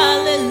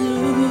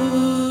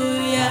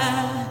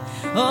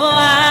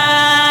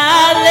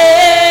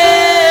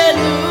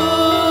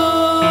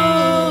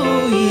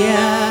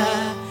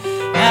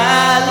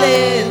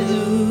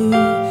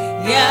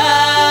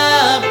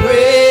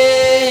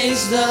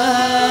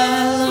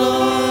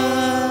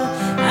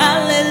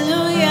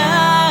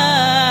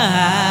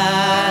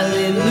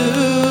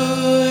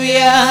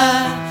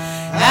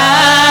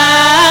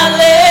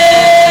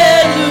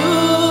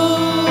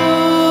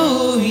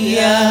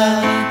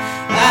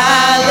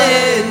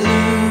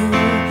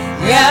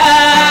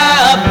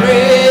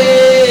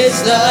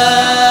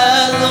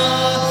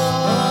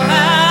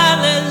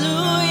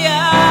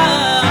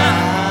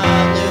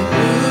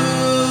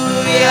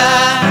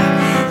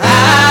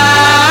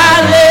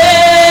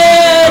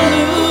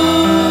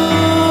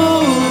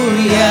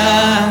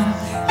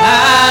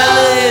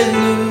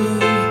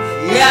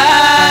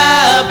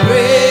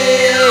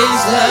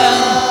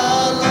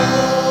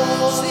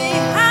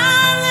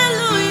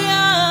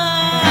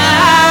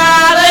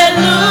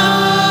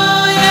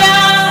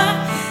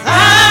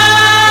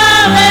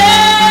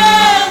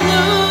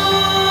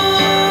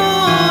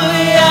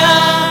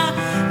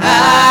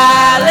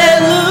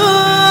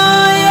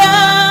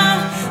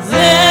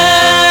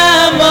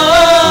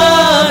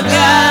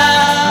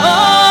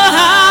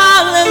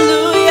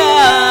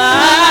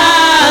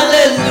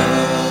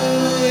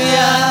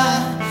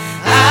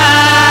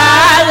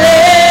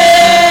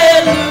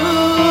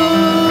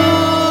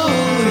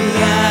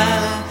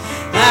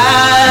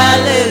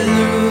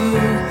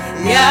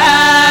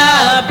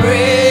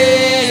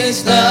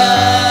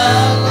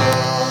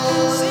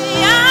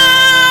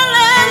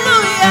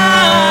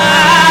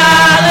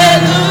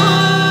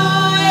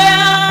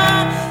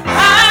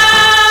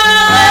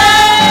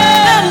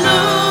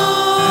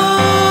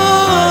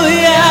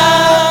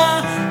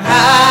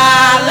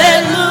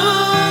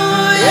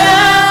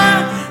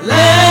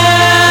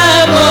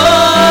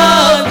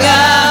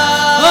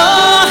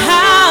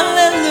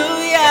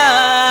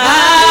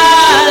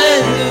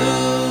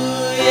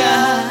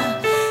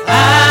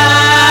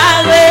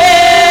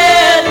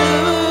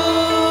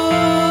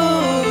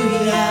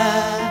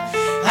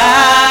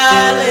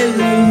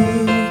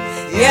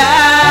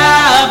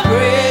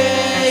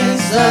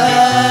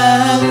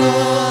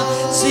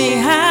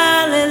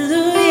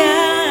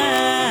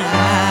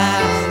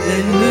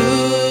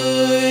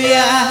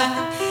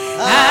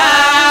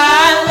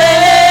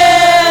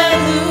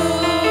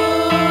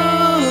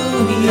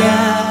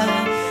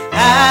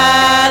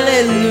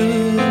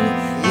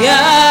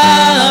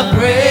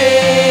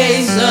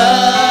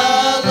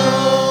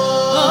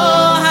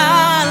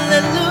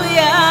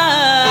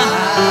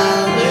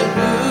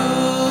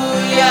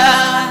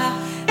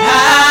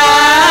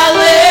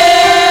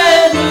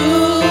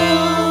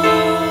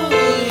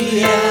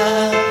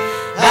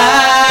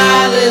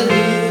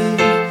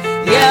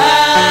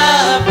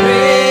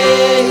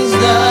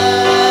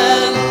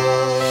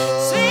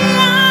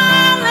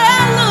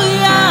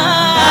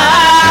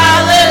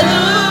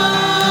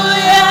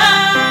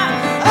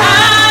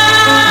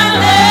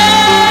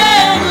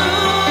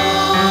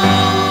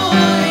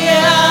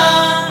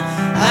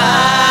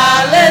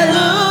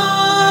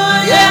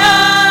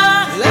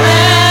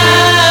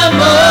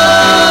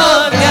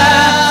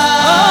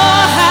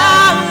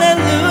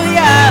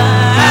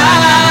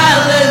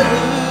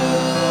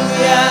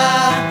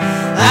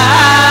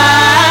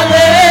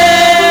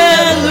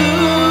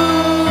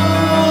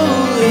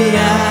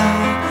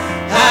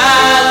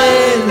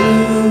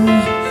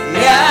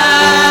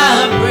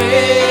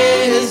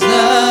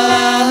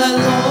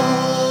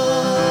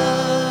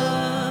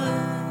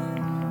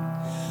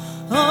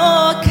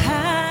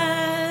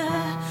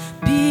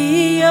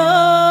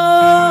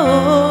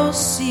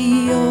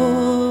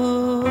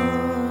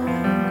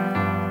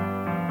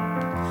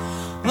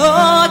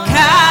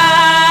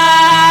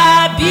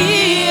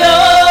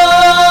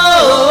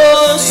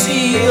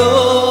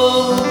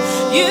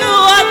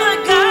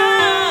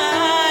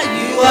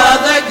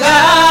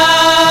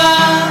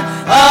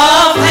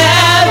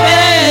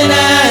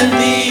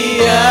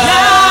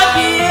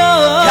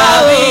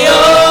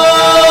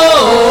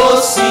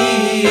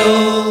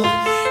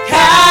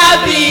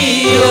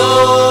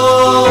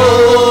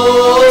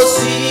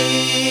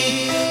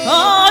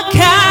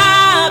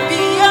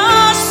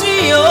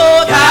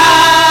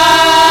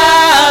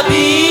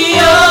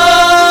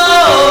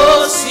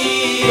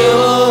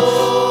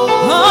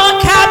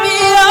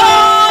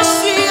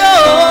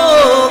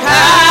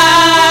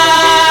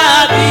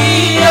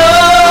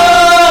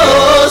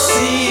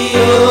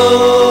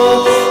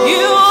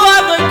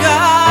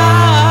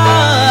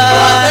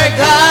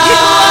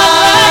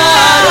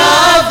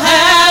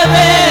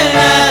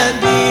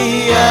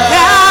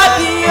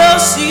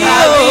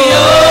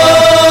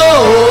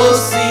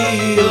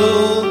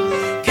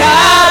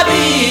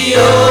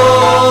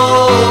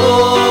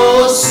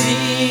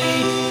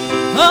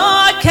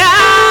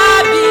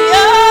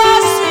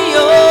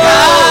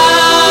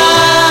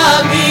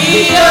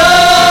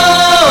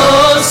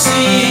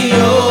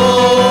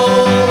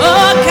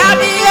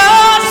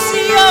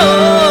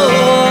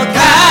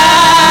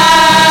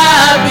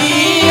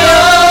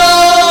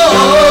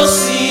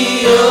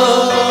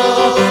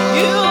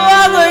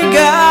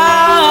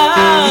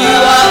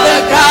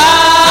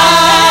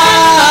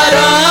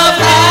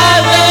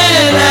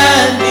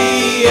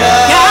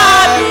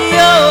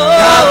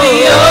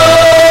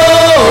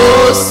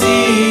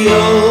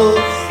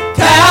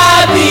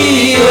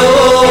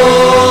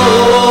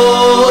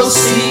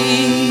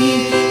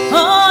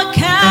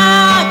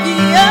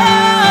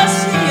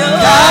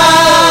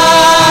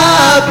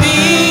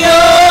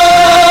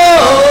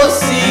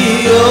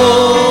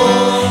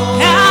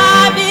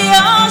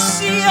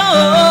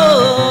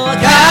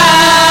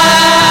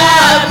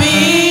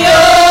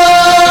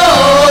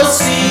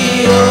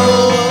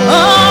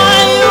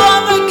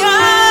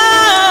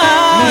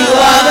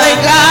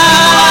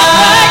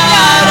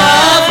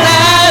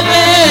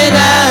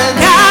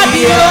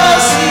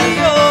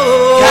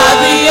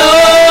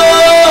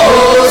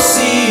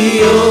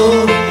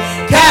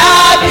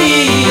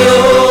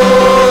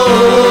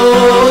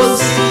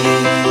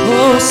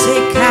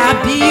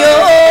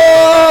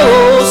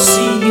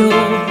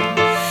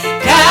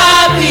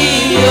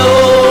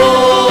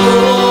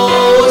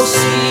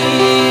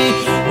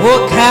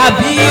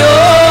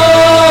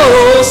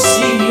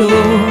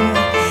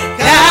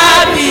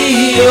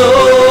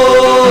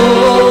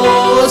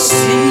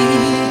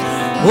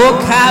 O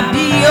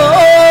cabio,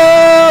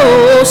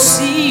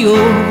 sio,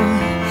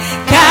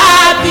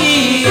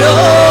 cabio,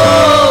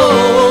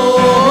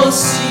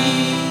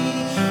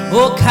 si,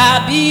 o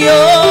cabio,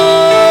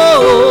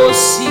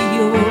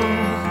 sio,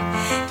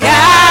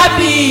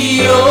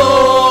 cabio,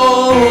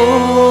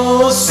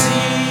 si,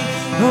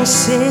 o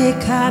se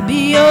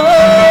cabio,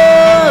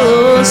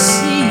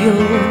 sio,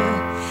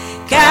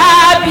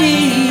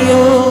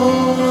 cabio,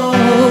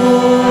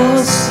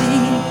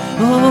 si,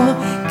 o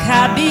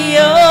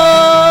cabio.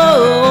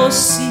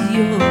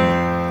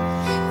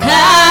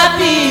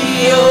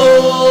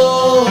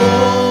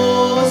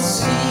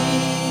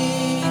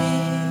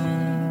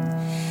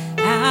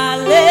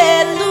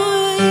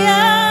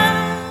 Hallelujah,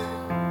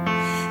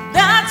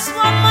 that's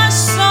what my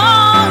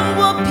song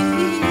will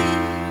be.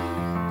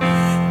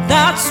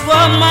 That's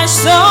what my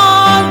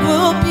song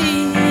will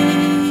be.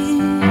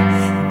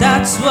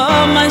 That's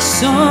what my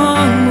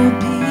song will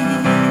be.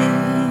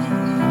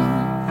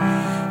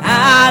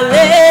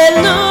 Hallelujah.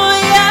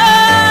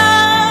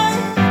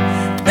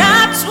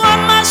 That's what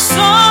my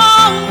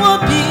song will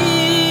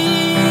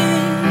be.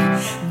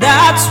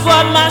 That's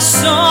what my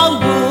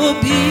song will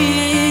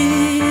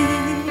be.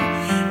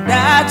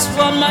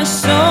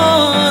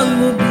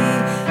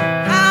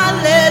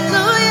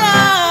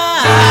 Hallelujah.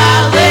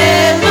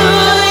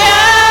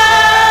 Hallelujah.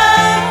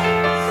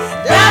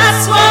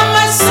 That's what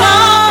my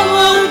song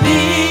will be.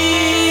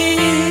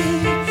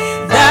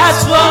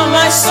 That's what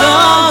my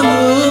song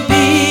will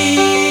be.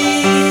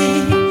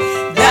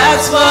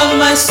 That's what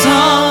my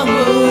song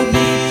will be.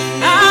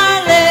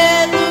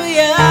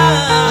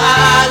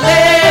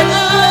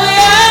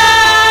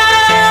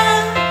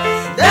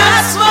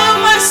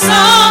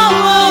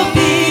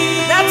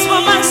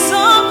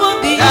 Song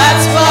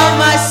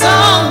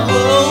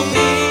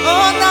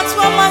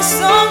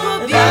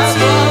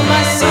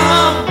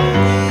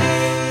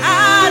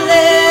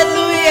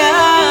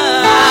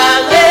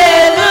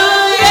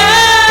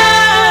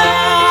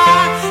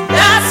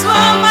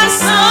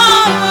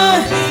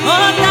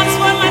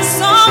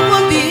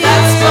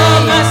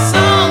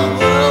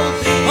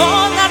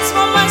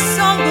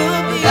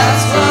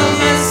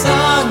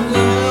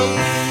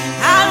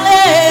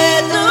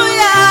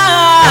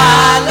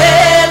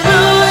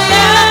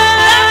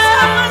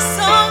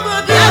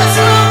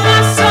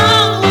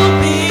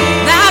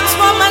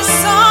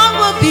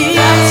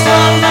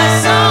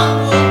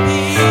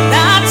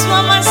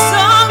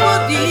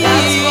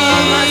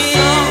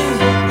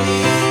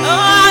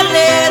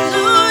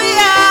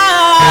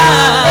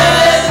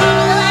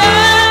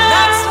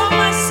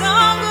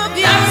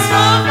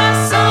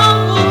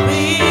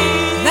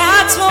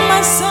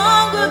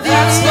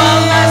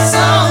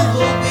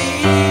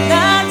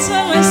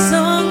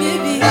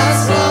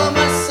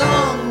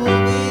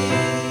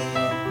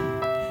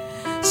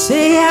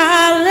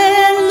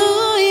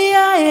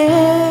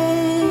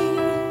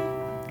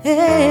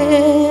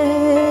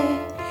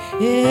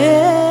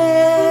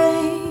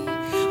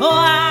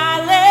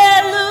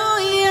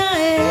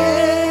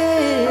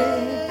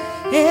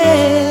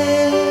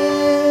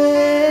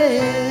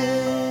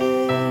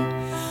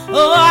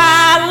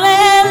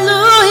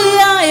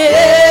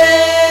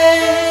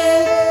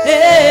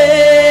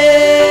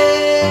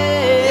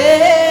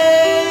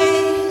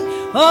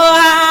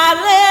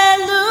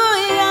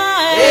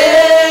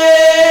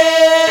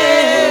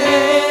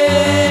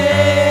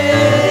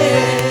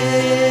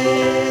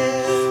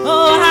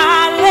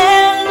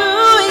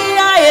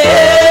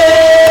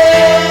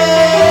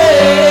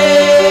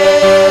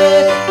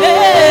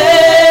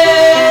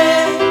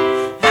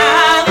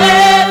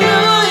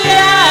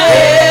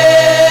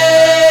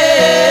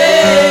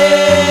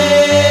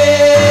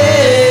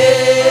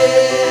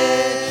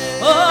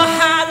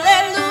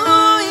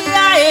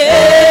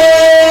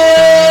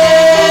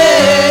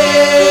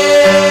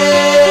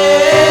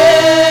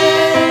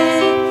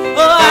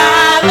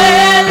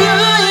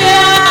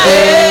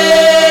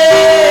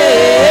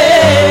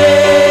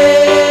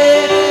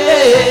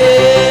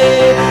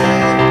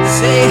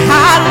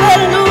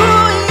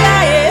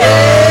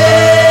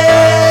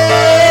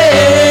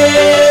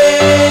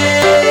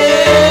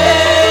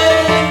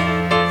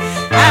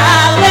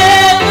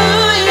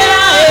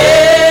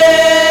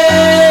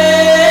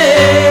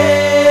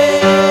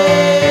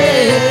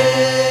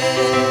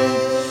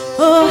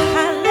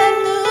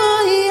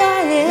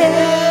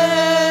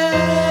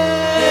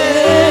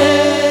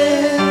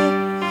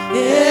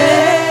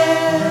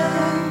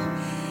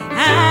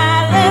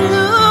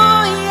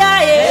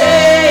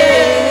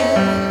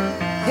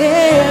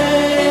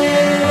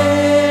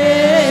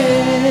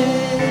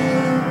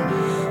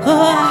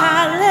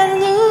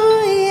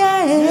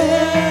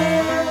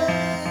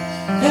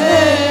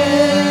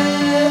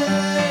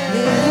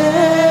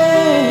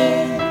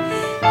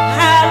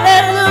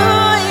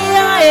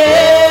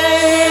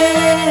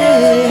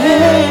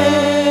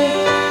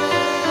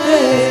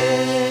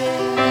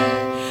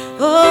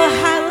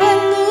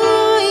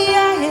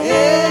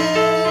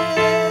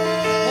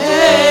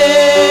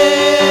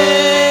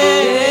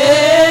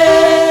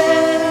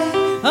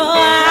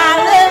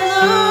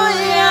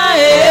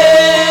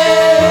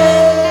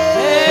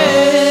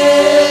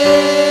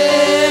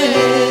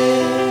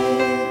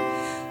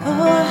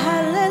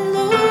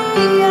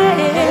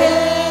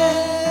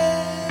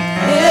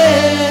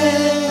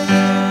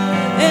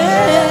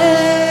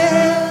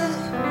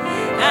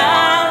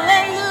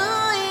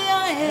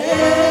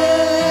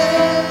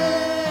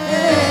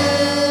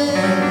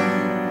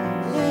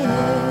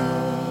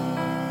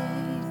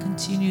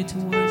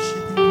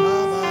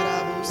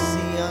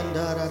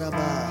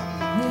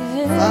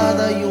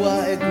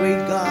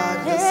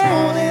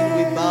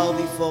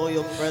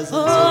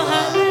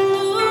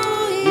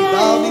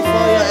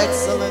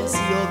excellency,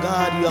 oh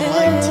God, you are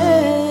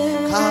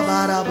mighty.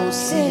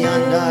 Kabarabosi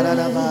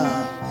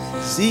andaraba.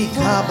 Si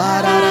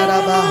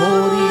kabararaba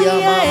horia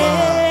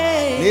mama.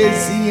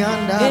 Lezi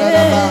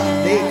andaraba.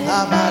 Le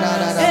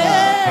kabararaba.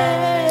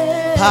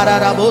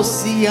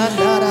 Pararabosi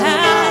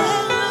andaraba.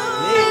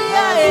 Le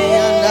kazi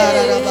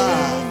andaraba.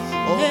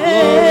 Oh,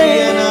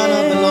 glory and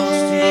honor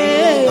belongs to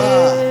you,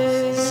 God.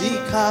 Si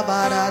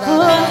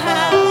kabararaba.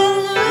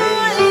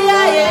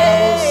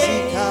 Si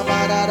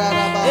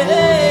kabararaba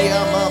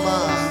horia mama.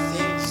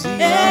 Si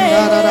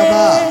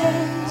andaraba.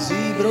 Si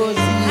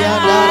brosi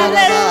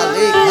andaraba.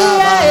 Le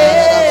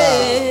kabararaba.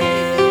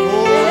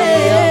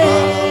 Horia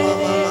mama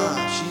mama.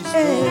 She's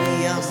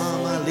horia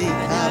mama. Le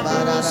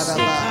kabararaba.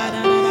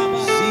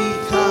 Si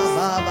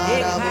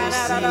kabararaba.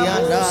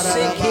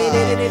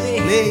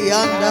 Si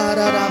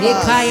andaraba. Le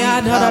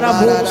andaraba. Si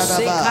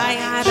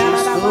kabararaba.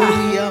 She's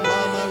horia mama.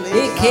 You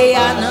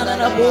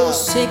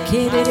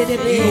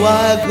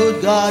are a good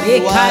God.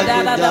 You are a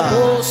good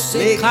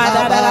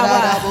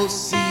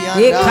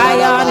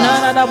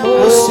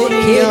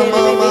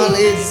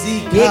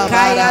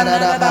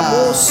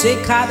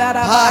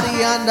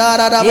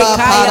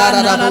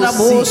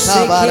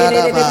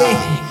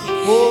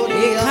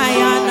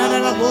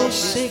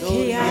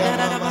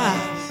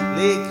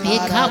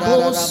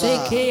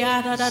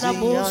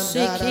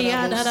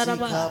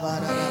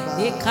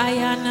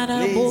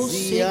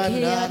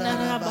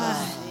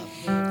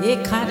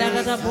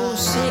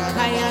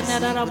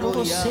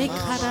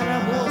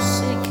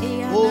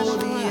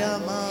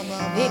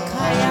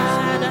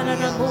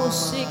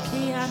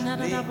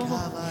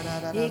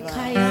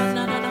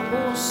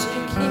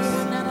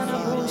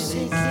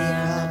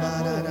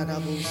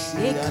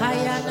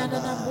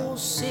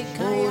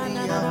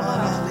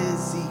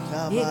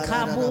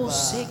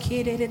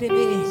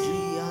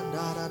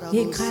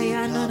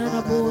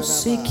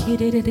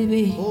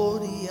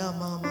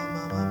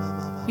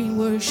We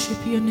worship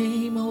your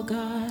name, oh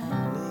God.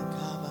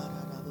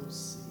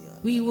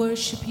 We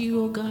worship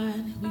you, oh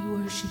God. We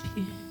worship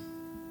you.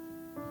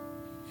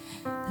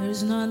 There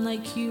is none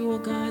like you, oh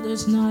God. There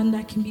is none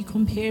that can be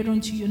compared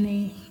unto your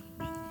name.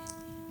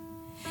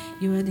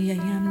 You are the I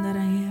am that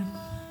I am.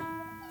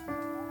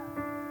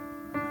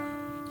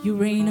 You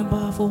reign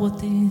above all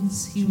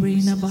things. You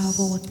reign above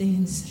all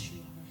things.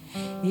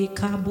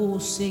 Ekabo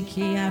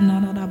seke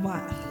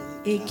anaraba.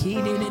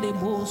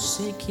 Ekidedebo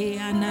seke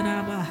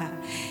anaraba.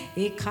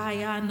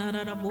 Ekaya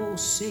narabo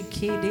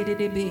seke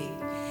dedebe.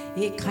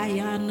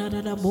 Ekaya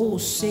narabo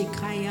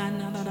sekaya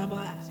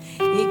naraba.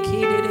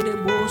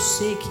 Ekidedebo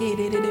seke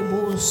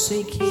dedebo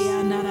seke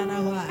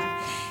anaraba.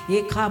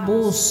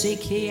 Ekabo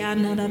seke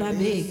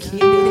anarabe.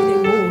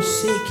 Ekidedebo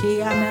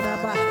seke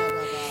anaraba.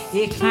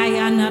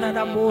 Ekaya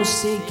narabo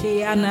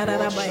seke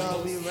anaraba.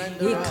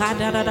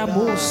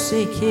 Ekadadabo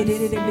seke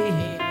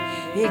dedebe.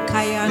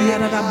 Ekaya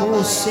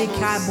narabo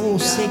sekabo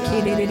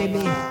seke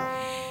dedebe.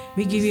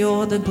 We give you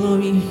all the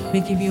glory.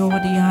 We give you all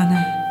the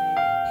honor.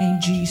 In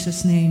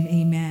Jesus' name,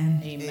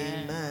 amen.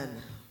 Amen.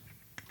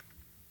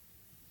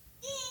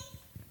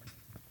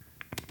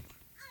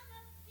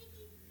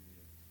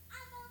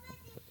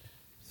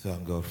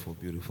 Thank God for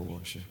beautiful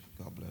worship.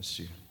 God bless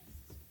you.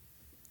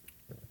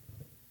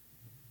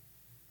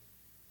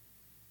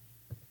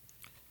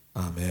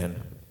 Amen.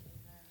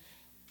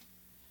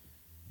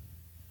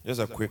 Just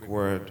a quick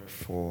word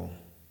for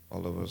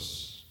all of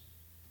us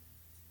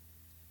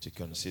to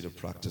consider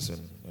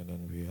practicing, and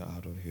then we are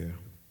out of here.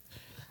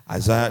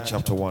 Isaiah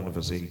chapter 1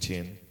 verse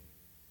 18.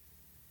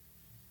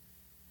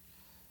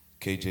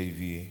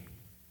 KJV.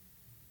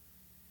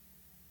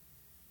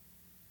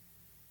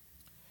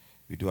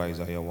 We do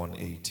Isaiah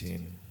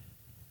 1:18.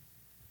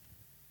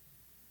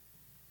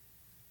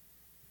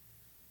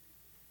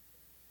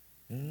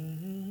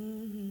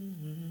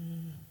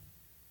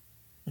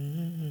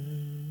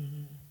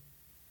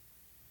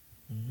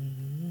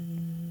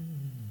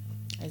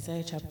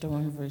 Isaiah chapter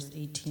 1 verse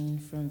 18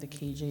 from the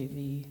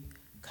KJV.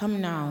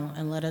 Come now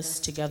and let us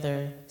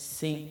together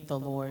sing the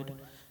Lord.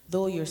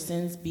 Though your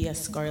sins be as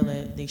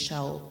scarlet, they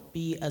shall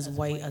be as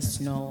white as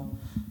snow.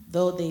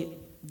 Though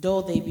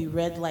they be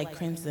red like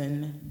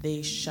crimson,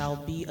 they shall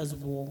be as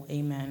wool.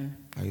 Amen.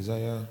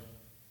 Isaiah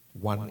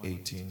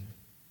 1:18.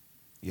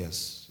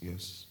 Yes.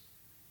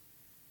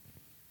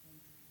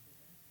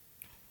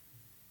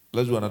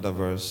 Let's do another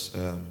verse.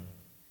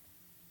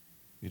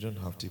 You don't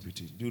have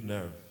TPT. Do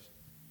nerve.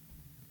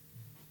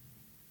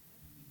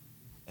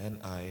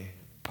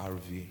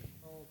 NIRV.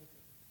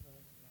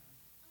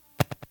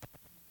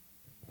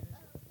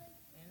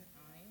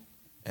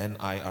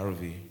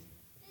 NIRV.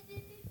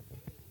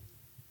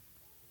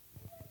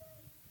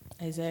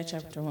 Isaiah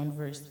chapter 1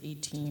 verse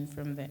 18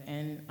 from the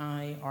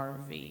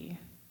NIRV.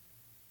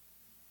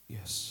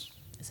 Yes.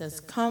 It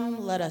says,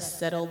 "Come, let us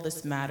settle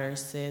this matter,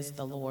 says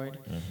the Lord.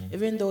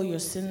 Even though your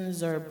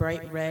sins are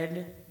bright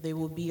red, they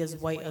will be as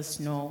white as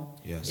snow.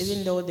 Yes.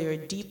 Even though they are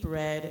deep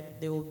red,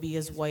 they will be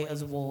as white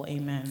as wool."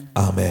 Amen.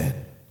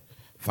 Amen.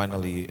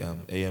 Finally,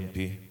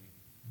 AMP.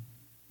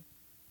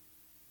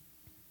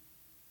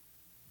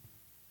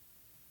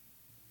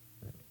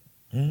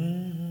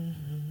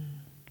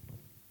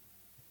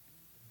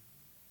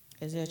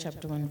 Isaiah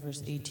chapter 1,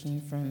 verse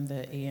 18 from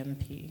the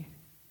AMP.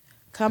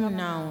 Come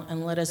now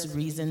and let us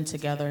reason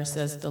together,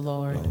 says the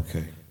Lord.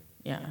 Okay.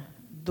 Yeah.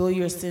 Though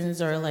your sins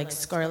are like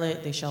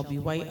scarlet, they shall be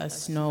white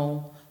as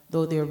snow.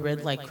 Though they're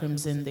red like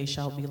crimson, they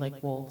shall be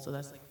like wool. So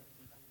that's like.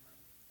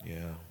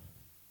 Yeah.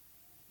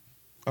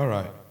 All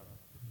right.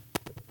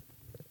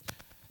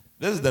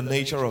 This is the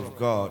nature of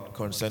God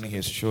concerning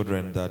his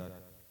children, that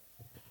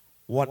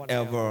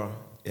whatever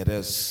it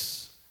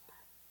is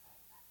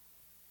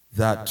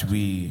that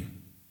we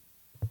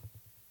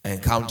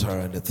encounter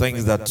and the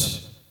things that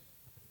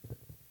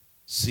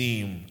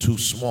seem too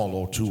small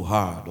or too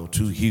hard or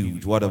too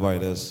huge, whatever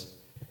it is,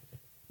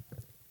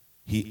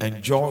 he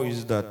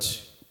enjoys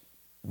that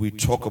we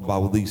talk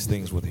about these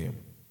things with him.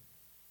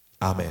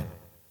 Amen.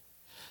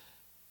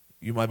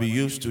 You might be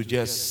used to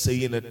just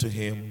saying it to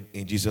him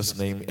in Jesus'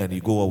 name and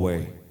you go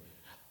away.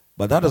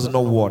 But that is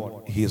not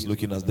what he is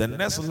looking at. The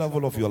next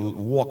level of your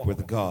walk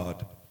with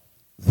God,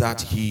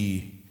 that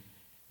he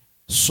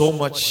so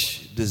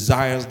much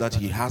desires that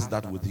he has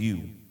that with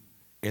you,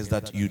 is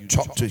that you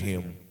talk to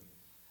him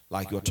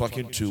like you're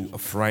talking to a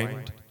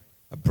friend,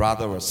 a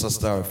brother, or a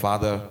sister, or a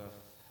father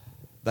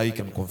that you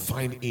can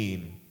confide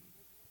in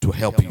to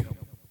help you.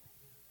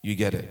 You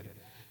get it?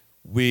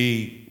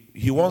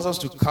 He wants us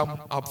to come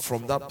up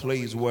from that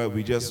place where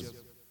we just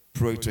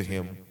pray to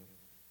him,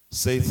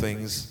 say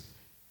things,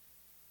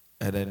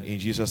 and then in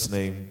Jesus'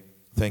 name,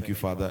 thank you,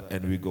 Father,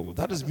 and we go.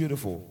 That is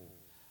beautiful.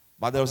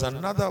 But there's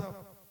another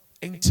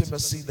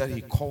intimacy that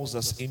he calls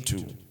us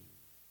into.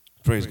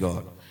 Praise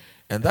God.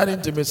 And that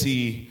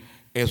intimacy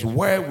is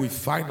where we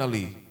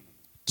finally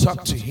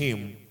talk to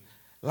him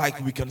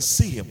like we can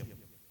see him.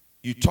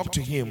 You talk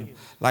to him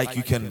like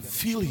you can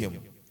feel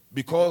him.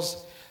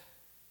 Because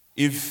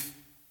if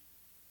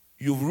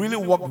you've really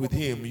walked with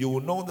him, you will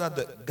know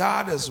that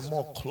God is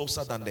more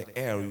closer than the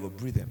air you are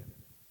breathing.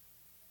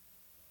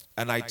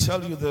 And I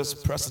tell you this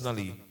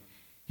personally,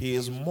 he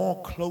is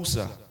more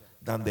closer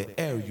than the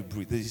air you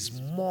breathe. He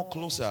is more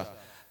closer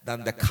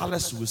than the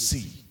colors we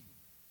see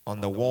on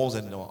the walls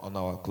and on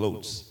our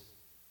clothes.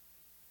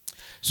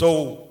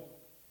 So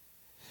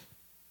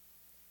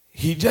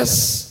he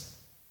just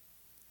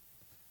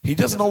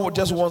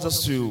wants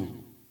us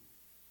to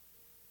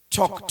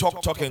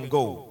talk and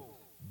go.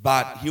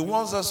 But he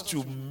wants us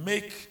to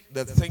make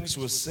the things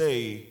we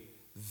say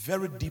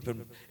very deep,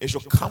 and it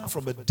should come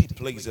from a deep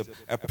place,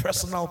 a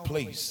personal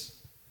place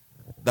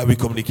that we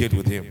communicate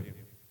with him.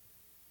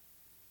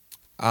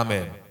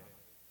 Amen.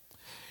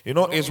 You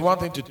know, it's one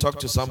thing to talk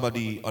to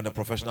somebody on a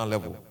professional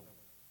level.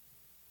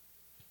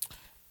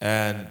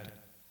 And,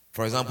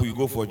 for example, you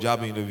go for a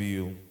job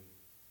interview,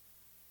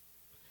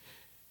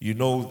 you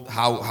know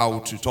how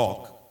to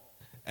talk,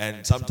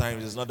 and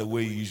sometimes it's not the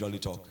way you usually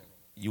talk.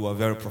 You are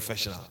very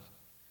professional.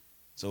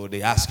 So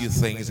they ask you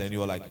things and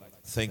you're like,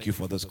 thank you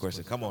for this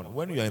question. Come on,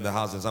 when you're in the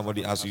house and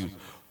somebody asks you,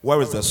 where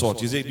is the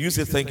salt? You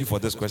say thank you for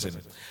this question.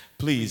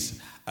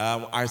 Please,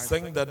 I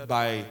think that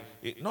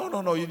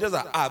no, you just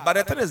but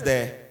the thing is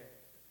there.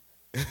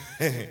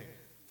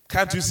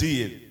 Can't you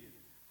see it?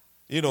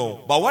 You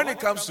know, but when it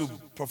comes to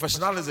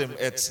professionalism,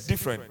 it's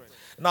different.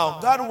 Now,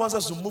 God wants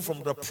us to move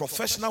from the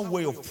professional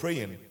way of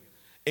praying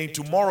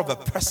into more of a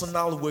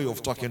personal way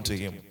of talking to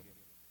him.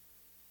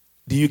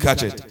 Do you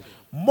catch it?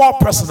 More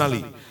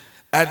personally.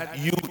 And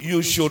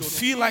you should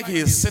feel like he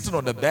is sitting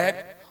on the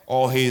bed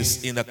or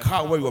he's in a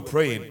car where you're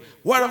praying.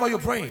 Wherever you're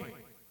praying,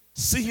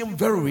 see him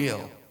very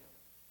real.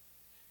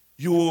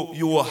 You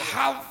will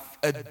have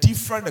a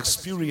different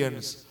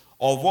experience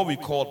of what we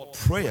call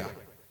prayer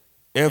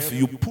if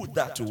you put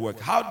that to work.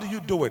 How do you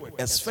do it?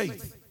 It's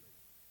faith.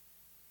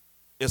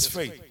 It's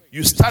faith.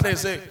 You start and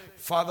say,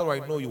 Father,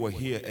 I know you are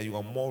here and you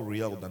are more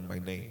real than my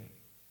name.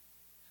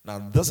 Now,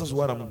 this is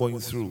what I'm going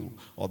through,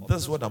 or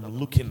this is what I'm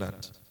looking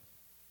at.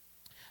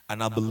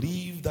 And I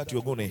believe that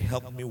you're going to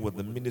help me with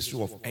the ministry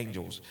of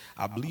angels.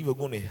 I believe you're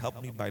going to help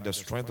me by the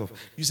strength of...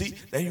 You see,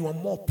 then you are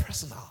more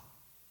personal.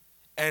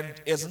 And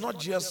it's not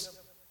just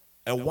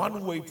a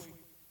one-way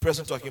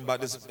person talking about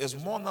this. It's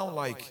more now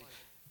like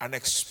an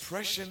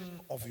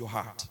expression of your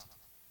heart.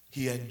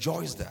 He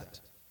enjoys that.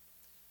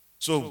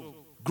 So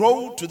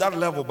grow to that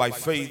level by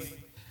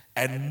faith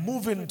and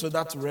move into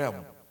that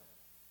realm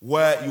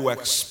where you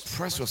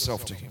express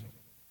yourself to him.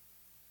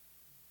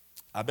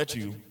 I bet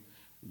you,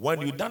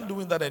 when you're done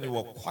doing that and you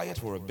are quiet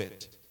for a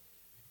bit,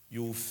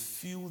 you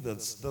feel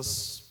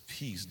this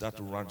peace that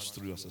runs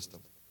through your system.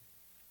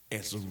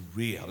 It's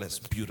real, it's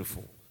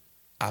beautiful.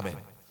 Amen.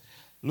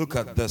 Look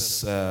at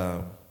this.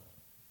 I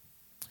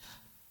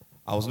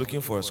was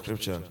looking for a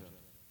scripture.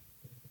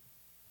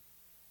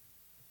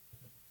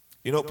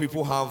 You know,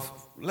 people have,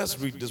 let's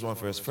read this one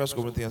first. 1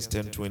 Corinthians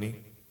 10:20.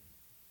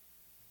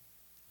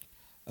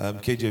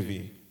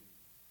 KJV.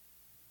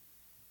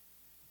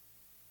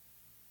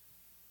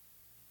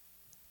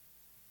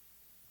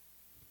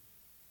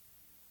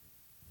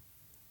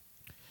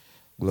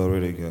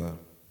 Glory to God.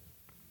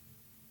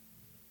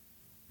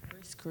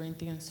 1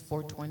 Corinthians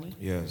 4:20.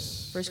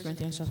 Yes. 1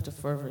 Corinthians chapter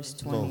 4, verse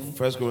 20. No,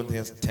 1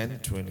 Corinthians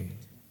 10:20.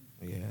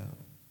 Yeah.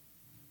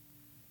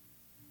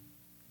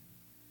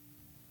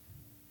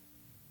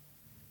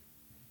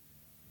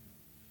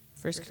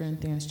 1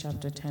 Corinthians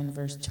chapter 10,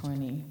 verse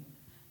 20.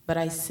 But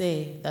I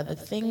say that the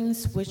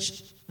things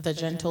which the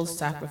Gentiles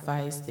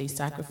sacrifice, they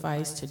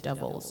sacrifice to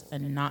devils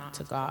and not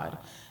to God.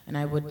 And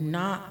I would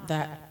not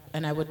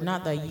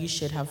that you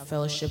should have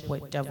fellowship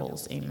with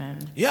devils.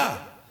 Amen. Yeah.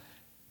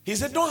 He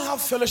said, don't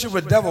have fellowship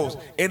with devils.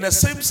 In the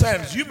same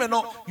sense, you may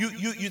not, you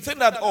think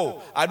that,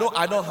 oh, I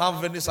don't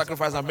have any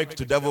sacrifice I make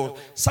to devils.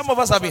 Some of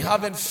us have been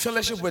having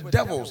fellowship with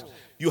devils.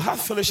 You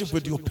have fellowship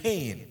with your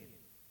pain.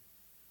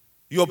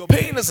 Your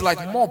pain is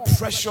like more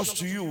precious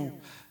to you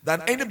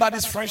than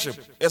anybody's friendship.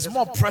 It's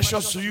more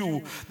precious to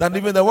you than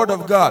even the word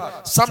of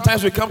God.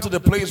 Sometimes we come to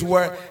the place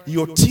where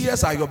your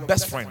tears are your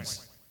best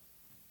friends.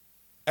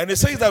 And it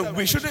says that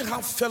we shouldn't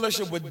have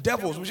fellowship with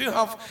devils. We shouldn't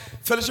have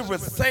fellowship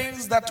with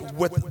things that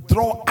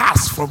withdraw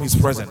us from his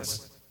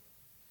presence.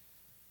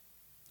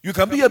 You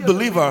can be a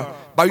believer,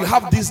 but you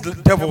have these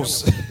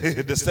devils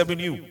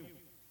disturbing you.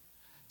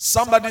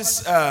 Something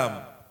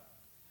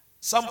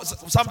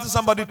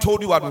somebody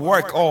told you at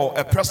work, or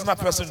a personal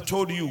person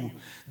told you,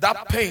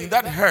 that pain,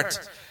 that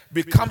hurt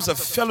becomes a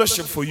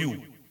fellowship for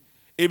you.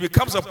 It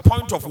becomes a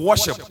point of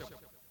worship,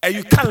 and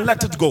you can't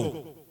let it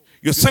go.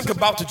 You think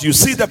about it, you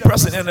see the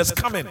person and it's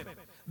coming.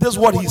 This is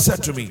what he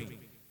said to me.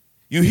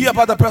 You hear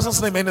about the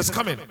person's name and it's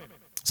coming.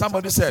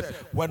 Somebody said,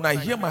 when I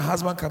hear my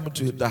husband coming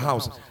to the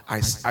house,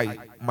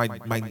 my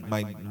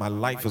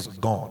life is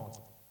gone.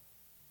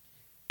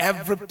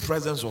 Every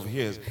presence of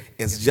his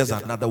is just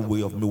another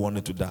way of me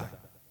wanting to die.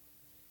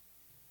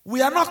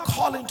 We are not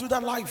calling to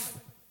that life.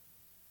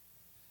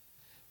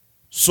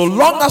 So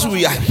long as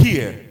we are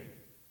here,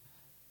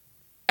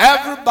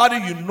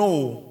 everybody you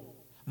know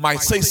might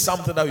say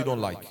something that you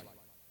don't like.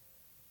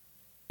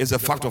 It's a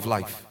fact of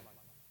life.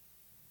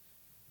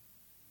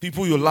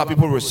 People you love,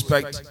 people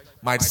respect,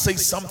 might say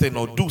something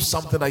or do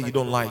something that you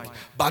don't like,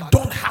 but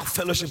don't have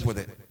fellowship with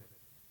it.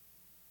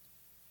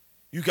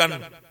 You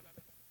can,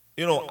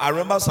 I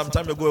remember some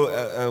time ago,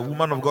 a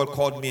woman of God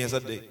called me and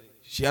said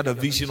she had a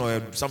vision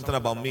or something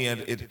about me,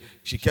 and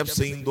she kept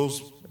saying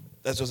those.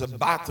 That was a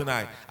bad thing.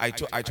 I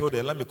told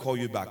her, let me call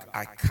you back.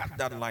 I cut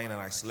that line and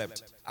I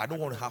slept. I don't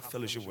want to have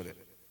fellowship with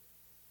it.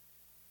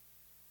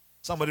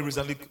 Somebody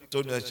recently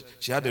told me that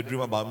she had a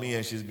dream about me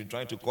and she's been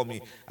trying to call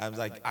me. I was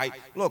like,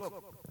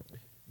 look,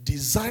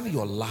 design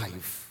your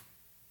life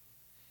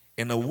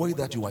in a way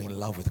that you are in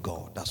love with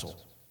God. That's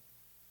all.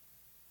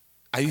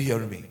 Are you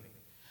hearing me?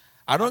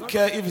 I don't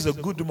care if it's a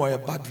good dream or a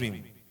bad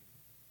dream.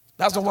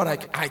 That's not what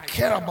I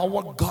care about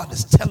what God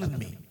is telling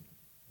me.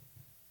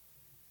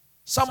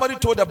 Somebody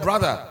told a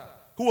brother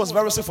who was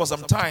very sick for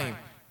some time.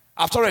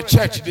 After a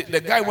church,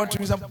 the guy went to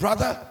me and said,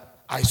 brother,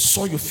 I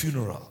saw your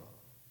funeral.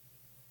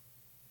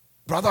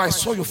 Brother, I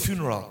saw your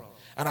funeral,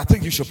 and I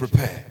think you should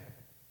prepare.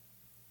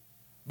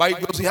 But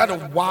because he had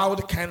a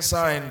wild cancer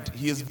and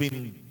he has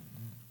been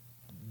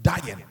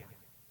dying.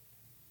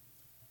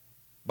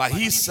 But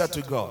he said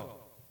to God,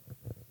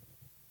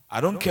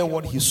 I don't care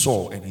what he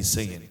saw and he's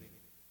saying.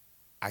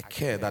 I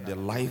care that the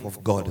life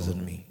of God is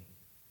in me.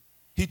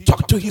 He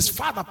talked to his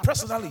father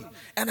personally,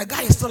 and the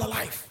guy is still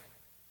alive.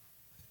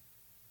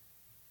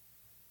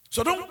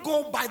 So don't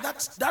go by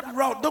that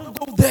route. Don't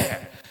go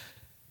there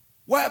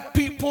where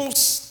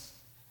people's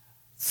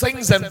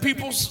things and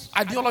people's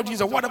ideologies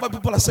or whatever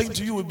people are saying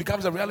to you, it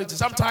becomes a reality.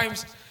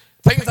 Sometimes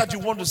things that you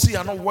want to see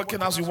are not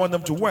working as you want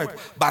them to work.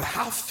 But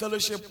have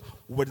fellowship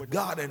with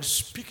God and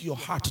speak your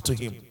heart to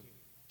him.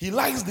 He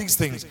likes these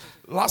things.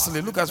 Lastly,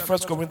 look at 1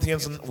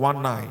 Corinthians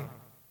 1:9.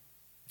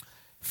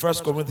 1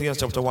 Corinthians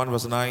chapter 1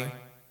 verse 9.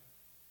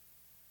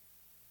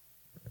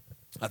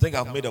 I think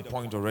I've made a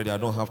point already. I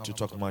don't have to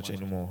talk much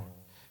anymore.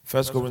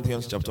 1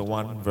 Corinthians chapter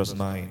 1 verse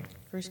 9.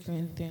 1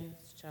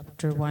 Corinthians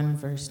chapter 1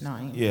 verse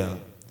 9. Yeah.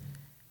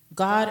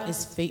 God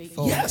is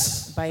faithful,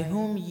 yes, by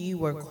whom ye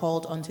were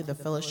called unto the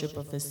fellowship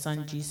of his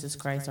Son, Jesus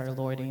Christ our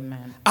Lord.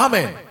 Amen.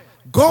 Amen.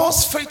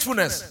 God's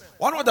faithfulness,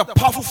 one of the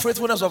powerful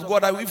faithfulness of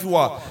God, if you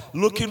are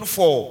looking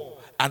for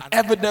an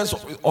evidence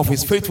of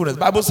his faithfulness, the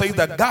Bible says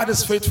that God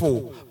is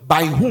faithful,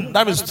 by whom,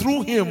 that is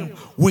through him,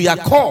 we are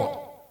called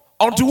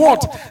unto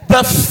what?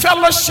 The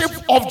fellowship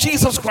of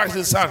Jesus Christ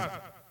his Son.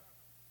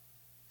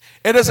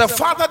 It is a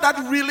father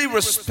that really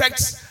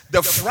respects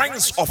the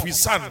friends of his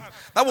son,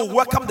 that will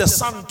welcome the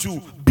son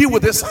to be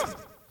with his son,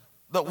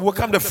 that will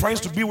welcome the friends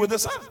to be with the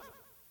son.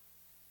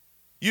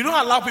 You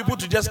don't allow people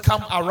to just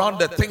come around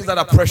the things that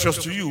are precious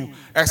to you,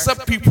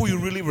 except people you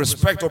really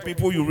respect or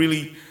people you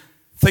really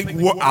think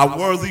are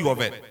worthy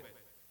of it.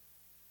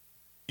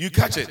 You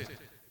catch it.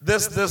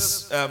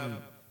 This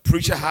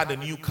preacher had a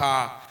new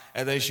car,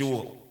 and then she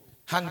will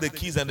hang the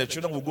keys and the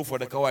children will go for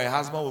the car, or her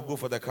husband will go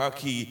for the car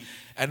key.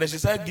 And then she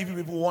started giving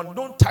people one,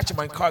 don't touch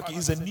my car key,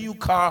 it's a new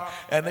car.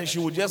 And then she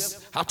would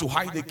just have to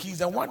hide the keys.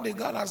 And one day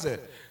God asked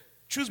her,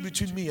 choose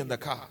between me and the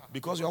car,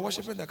 because you are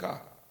worshiping the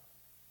car.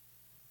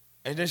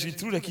 And then she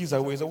threw the keys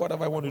away and said,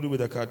 whatever I want to do with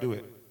the car, do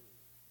it.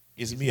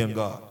 It's me and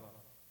God.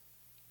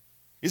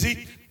 You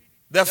see,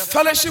 the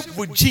fellowship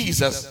with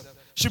Jesus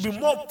should be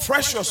more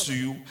precious to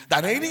you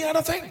than any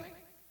other thing.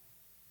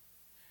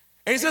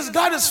 And he says,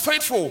 God is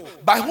faithful,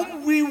 by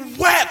whom we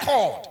were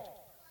called.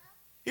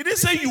 He didn't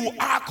say you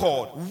are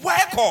called. We're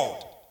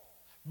called.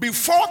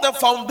 Before the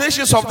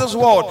foundations of this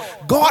world,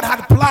 God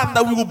had planned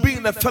that we will be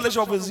in the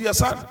fellowship of His dear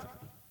Son.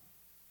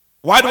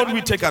 Why don't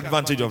we take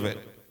advantage of it?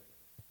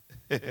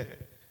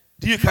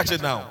 Do you catch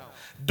it now?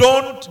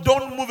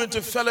 Don't move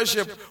into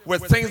fellowship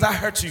with things that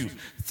hurt you,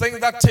 things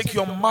that take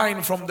your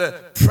mind from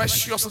the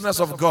preciousness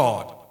of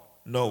God.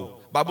 No.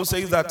 Bible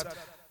says that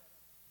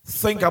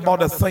think about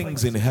the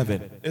things in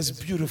heaven. It's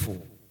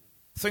beautiful.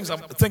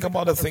 Think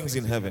about the things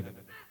in heaven.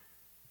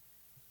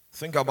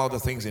 Think about the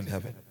things in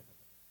heaven.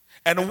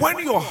 And when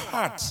your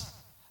heart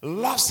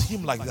loves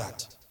Him like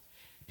that,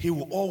 He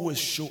will always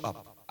show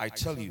up. I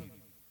tell you.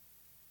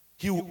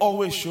 He will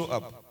always show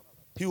up.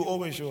 He will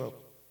always show up.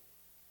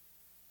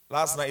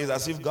 Last night, it's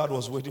as if God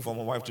was waiting for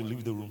my wife to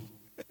leave the room.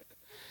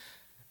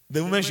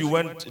 The moment she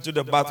went to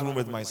the bathroom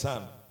with my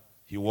son,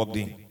 he walked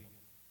in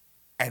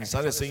and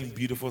started saying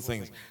beautiful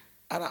things.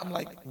 And I'm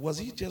like, was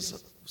he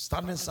just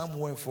standing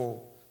somewhere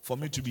for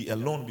me to be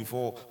alone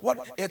before?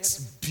 What? It's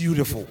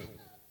beautiful.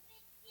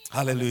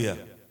 Hallelujah.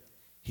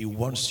 He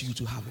wants you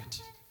to have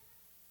it.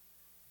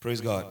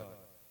 Praise God.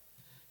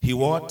 He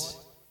what?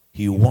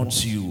 He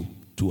wants you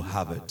to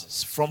have it.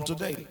 From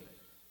today,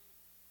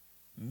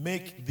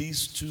 make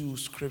these two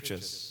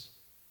scriptures,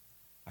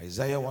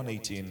 Isaiah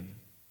 1:18,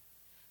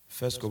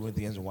 1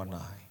 Corinthians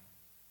 1:9.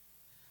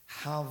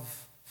 Have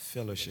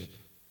fellowship.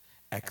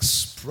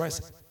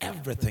 Express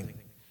everything.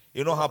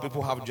 You know how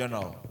people have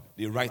journal?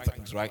 They write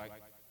things, right?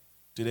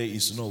 Today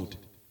it snowed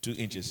 2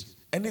 inches.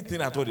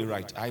 Anything at all they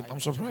write. I'm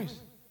surprised.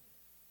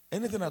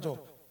 Anything at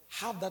all.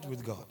 Have that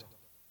with God.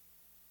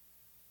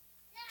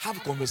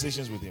 Have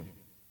conversations with Him.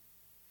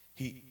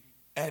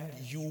 And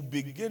you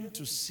begin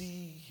to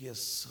see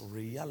His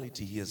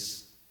reality,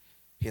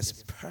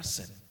 His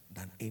person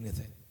than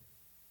anything.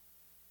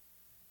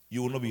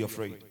 You will not be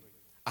afraid.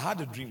 I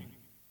had a dream.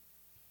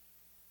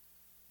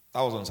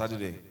 That was on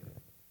Saturday.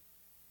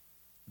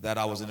 That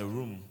I was in a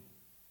room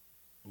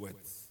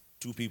with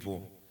 2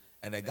 people,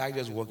 and a guy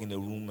just walked in the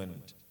room and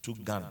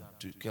took gun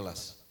to kill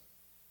us.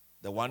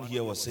 The one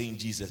here was saying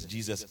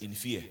Jesus in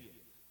fear.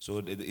 So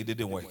it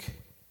didn't work.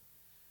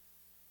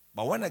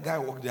 But when the guy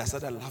walked there, I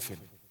started laughing.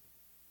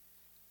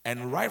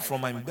 And right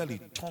from my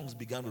belly, tongues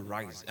began to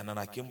rise. And then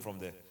I came from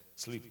the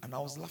sleep. And I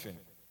was laughing.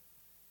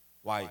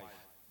 Why?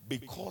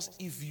 Because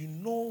if you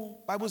know,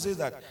 Bible says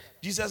that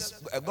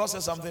God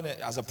says something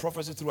as a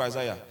prophecy through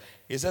Isaiah.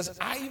 He says,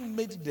 I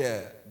made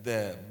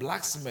the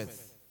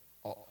blacksmith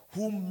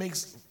who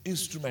makes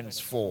instruments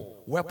for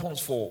weapons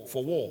for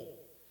war.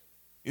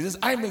 He says,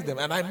 I make them.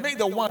 And I make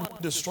the one who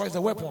destroys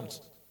the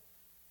weapons.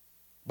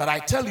 But I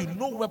tell you,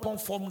 no weapon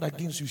formed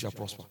against you shall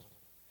prosper.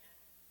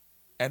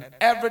 And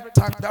every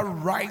tongue that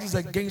rises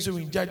against you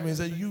in judgment, he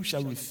said, you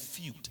shall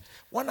refute.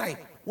 When I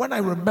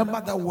remember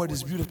that word,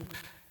 is beautiful.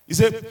 He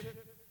said,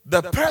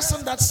 the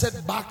person that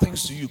said bad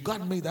things to you,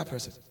 God made that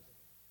person.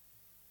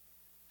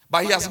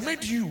 But He has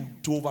made you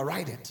to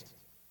override it.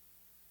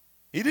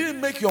 He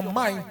didn't make your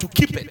mind to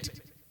keep it.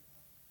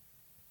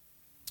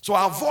 So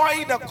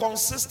avoid the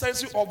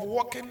consistency of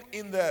walking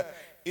in the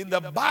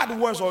bad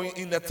words or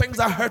in the things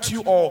that hurt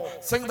you or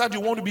things that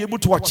you want to be able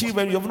to achieve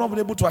and you have not been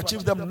able to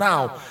achieve them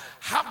now.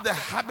 Have the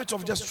habit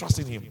of just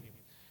trusting Him.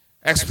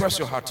 Express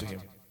your heart to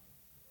Him.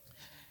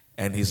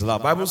 And His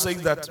love. Bible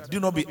says that do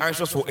not be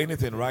anxious for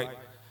anything, right?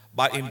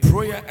 But in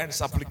prayer and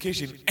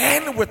supplication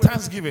and with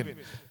thanksgiving,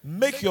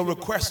 make your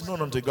request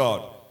known unto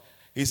God.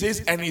 He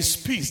says, and His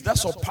peace that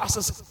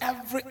surpasses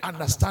every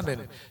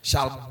understanding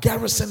shall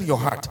garrison your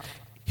heart.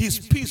 His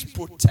peace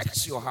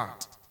protects your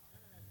heart.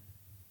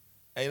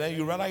 And then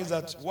you realize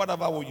that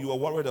whatever you were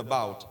worried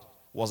about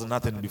was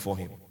nothing before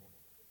Him.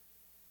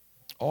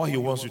 All He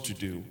wants you to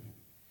do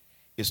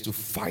is to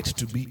fight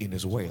to be in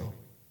His will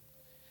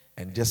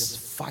and just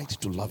fight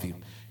to love Him.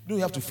 You don't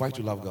have to fight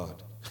to love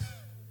God.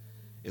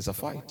 It's a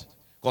fight.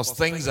 Because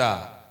things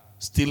are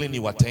stealing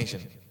your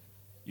attention.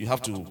 You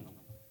have to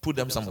put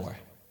them somewhere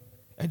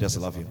and just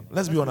love Him.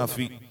 Let's be on our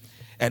feet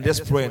and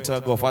just pray and tell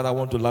God, Father, I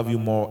want to love You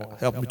more.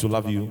 Help me to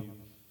love You.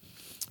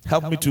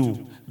 Help me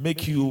to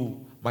make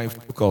You my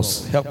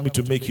focus. Help me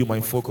to make You my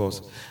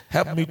focus.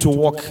 Help me to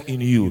walk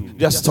in You.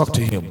 Just talk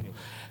to Him.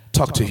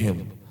 Talk to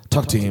Him.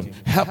 Talk to Him.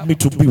 Help me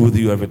to be with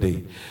You every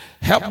day.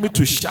 Help me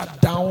to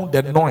shut down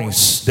the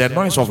noise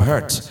of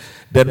hurt,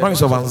 the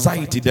noise of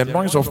anxiety, the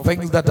noise of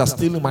things that are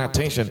stealing my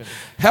attention.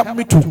 Help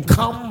me to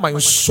calm my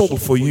soul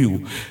for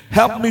You.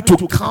 Help me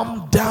to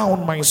calm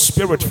down my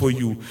spirit for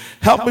You.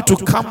 Help me to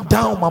calm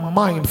down my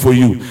mind for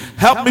You.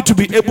 Help me to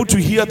be able to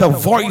hear the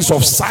voice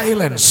of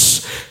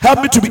silence.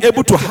 Help me to be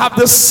able to have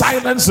this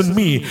silence in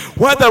me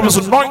where there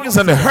is noise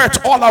and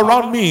hurt all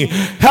around me.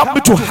 Help me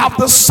to have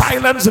this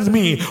silence in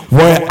me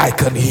where I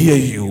can hear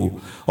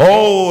You.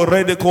 Oh,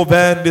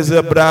 Redecovend is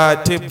a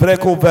bride,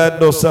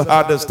 Tebrecovendo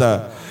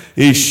Sahadesta.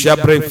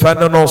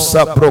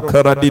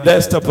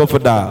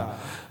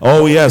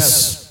 Oh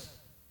yes,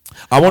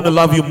 I want to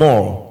love You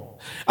more.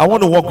 I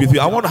want to walk with you.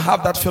 I want to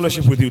have that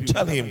fellowship with you.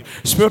 Tell him,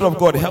 Spirit of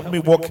God, help me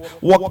walk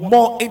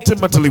more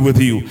intimately with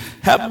you.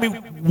 Help me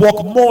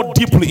walk more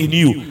deeply in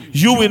you.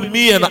 You in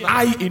me and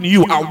I in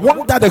you. I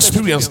want that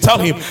experience. Tell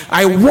him,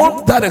 I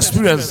want that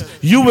experience.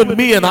 You and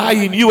me and I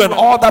in you and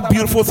all that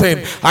beautiful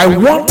thing. I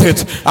want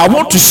it. I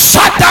want to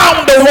shut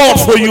down the world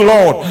for you,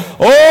 Lord.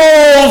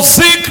 Oh,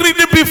 Zikri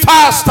be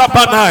fast,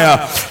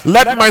 Abanaya.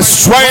 Let my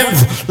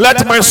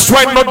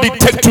strength not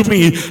dictate to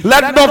me.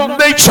 Let not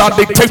nature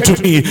dictate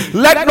to me.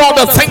 Let not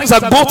the things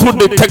that go through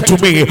dictate to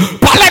me.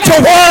 But let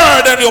your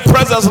word and your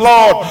presence,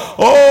 Lord,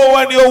 oh,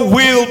 and your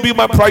will be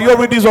my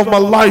priorities of my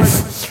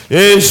life.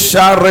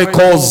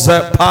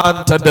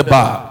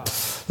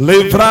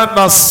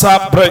 Livrana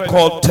sabre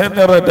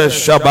contenere de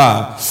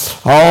shaba.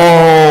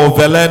 Oh,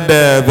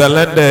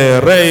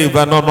 velende, rei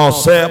vanono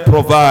se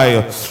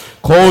provai.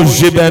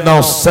 Koje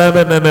no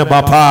semene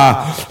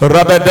bapa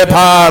rabede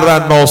para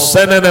no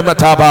senene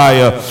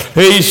matabaya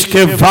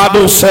iske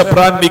vado se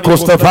prandi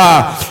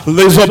costava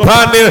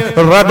lezopane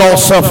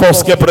radosa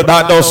foske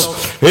predados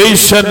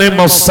ishene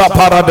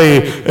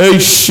mosaparade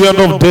ancient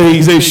of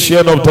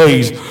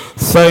days.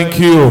 Thank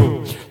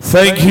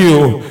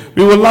you.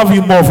 We will love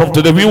you more from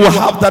today. We will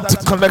have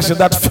that connection,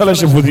 that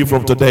fellowship with you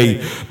from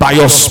today. By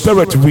your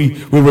spirit we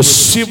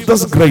receive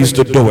this grace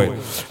to do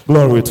it.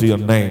 Glory to your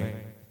name.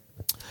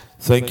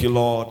 Thank you,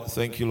 Lord.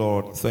 Thank you,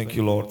 Lord. Thank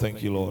you, Lord.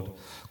 Thank you, Lord.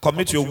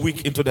 Commit your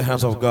week into the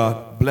hands of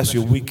God. Bless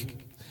your week.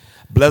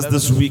 Bless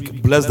this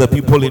week. Bless the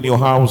people in your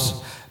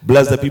house.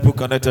 Bless the people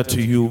connected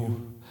to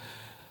you.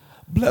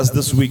 Bless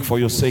this week for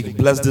your sake.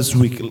 Bless this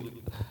week.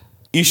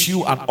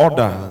 Issue an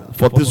order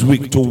for this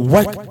week to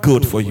work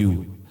good for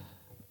you.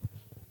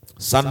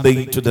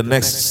 Sunday to the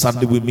next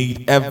Sunday we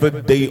meet. Every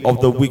day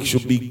of the week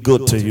should be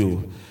good to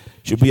you.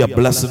 Should be a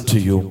blessing to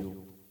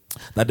you.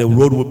 That the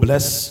road will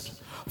bless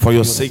for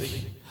your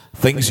sake.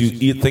 Things you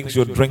eat, things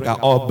you drink are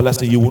all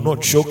blessed. You will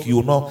not choke. You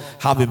will not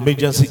have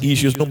emergency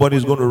issues. Nobody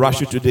is going to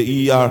rush you to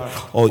the ER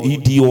or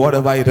ED or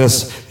whatever it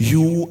is.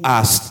 You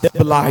are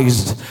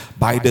stabilized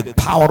by the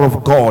power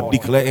of God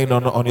declaring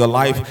on your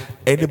life.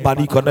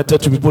 Anybody connected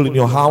to people in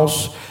your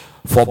house,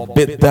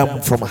 forbid them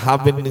from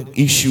having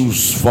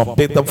issues.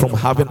 Forbid them from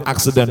having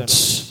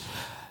accidents.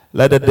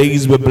 Let the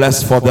days be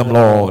blessed for them,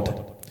 Lord.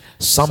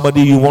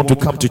 Somebody you want to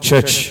come to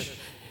church,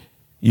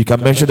 you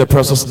can mention the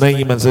person's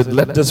name and say,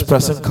 let this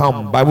person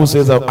come. Bible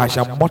says that I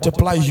shall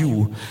multiply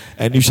you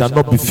and you shall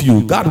not be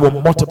few. God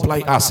will multiply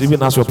us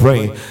even as we're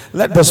praying.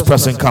 Let this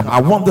person come. I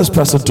want this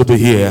person to be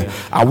here.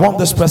 I want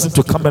this person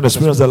to come and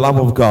experience the love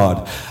of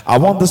God. I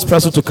want this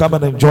person to come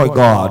and enjoy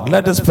God.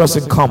 Let this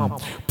person come.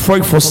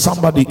 Pray for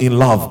somebody in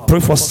love. Pray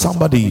for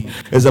somebody.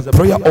 It's a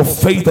prayer of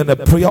faith and a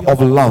prayer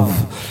of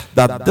love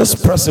that this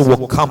person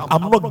will come.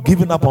 I'm not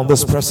giving up on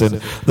this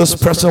person. This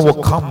person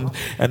will come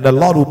and the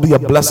Lord will be a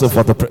blessing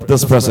for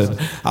this person.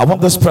 I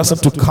want this person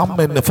to come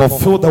and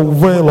fulfill the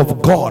will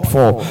of God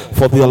for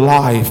their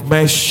life.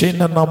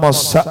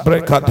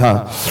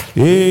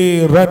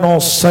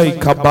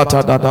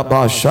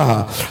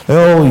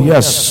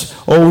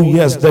 Oh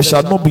yes, there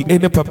shall not be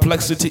any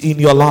perplexity in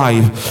your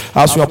life.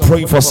 As you are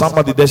praying for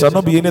somebody, there shall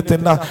not be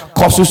anything that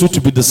causes you to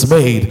be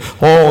dismayed.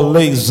 Oh,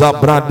 as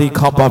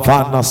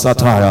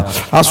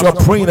you are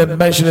praying and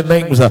mentioning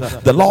names,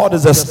 the Lord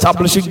is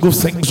establishing good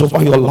things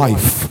over your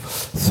life.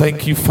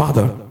 Thank you,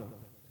 Father.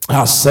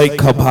 Oh,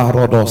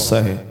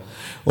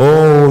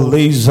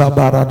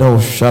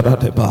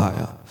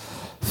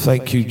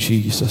 thank you,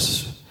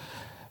 Jesus.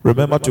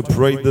 Remember to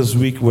pray this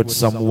week with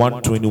Psalm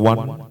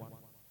 121.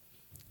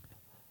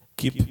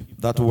 Keep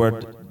that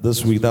word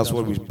this week. That's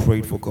what we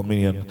prayed for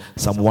communion.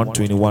 Psalm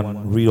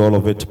 121. Read all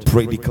of it.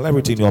 Pray, declare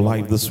it in your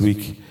life this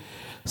week.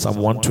 Psalm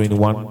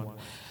 121.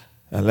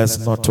 And let's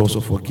not also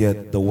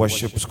forget the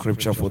worship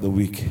scripture for the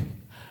week.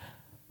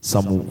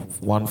 Psalm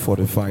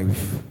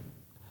 145.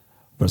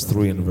 Verse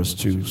 3 and verse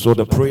 2. So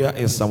the prayer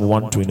is Psalm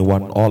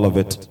 121. All of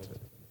it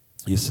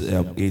is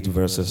 8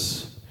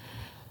 verses.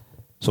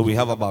 So we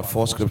have about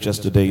 4 scriptures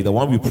today. The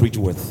one we preach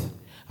with,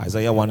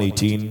 Isaiah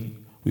 1:18.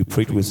 We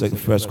preach with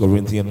 1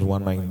 Corinthians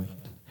 1:9.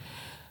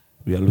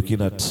 We are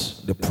looking at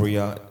the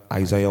prayer,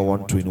 Isaiah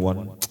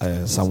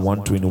 121, Psalm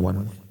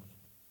 121.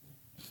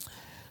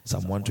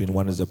 Psalm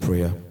 121 is the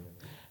prayer.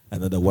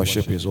 And then the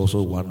worship is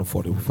also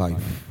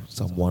 145.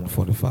 Psalm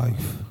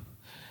 145.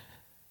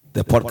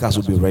 The podcast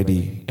will be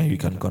ready and you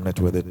can connect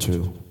with it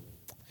too.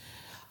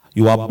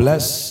 You are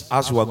blessed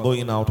as you are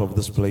going out of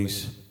this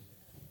place,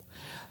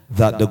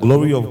 that the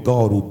glory of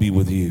God will be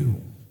with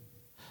you.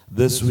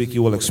 This week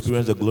you will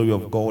experience the glory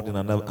of God in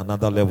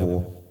another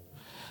level.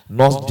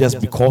 Not just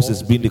because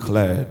it's been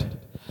declared,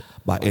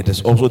 but it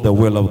is also the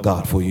will of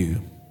God for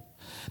you.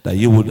 That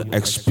you would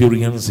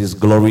experience His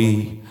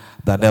glory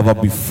than ever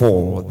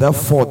before.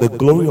 Therefore, the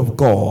glory of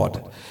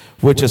God,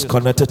 which is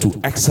connected to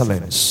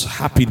excellence,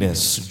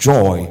 happiness,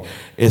 joy,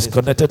 is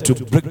connected to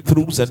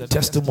breakthroughs and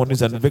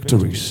testimonies and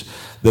victories.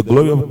 The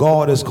glory of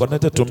God is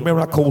connected to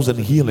miracles and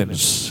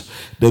healings.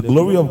 The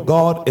glory of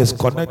God is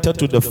connected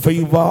to the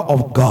favor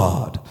of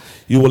God.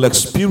 You will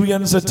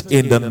experience it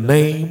in the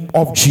name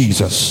of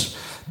Jesus.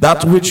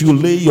 That which you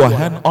lay your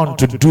hand on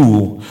to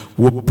do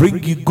will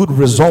bring you good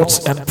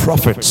results and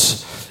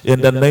profits. In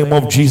the name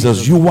of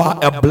Jesus, you are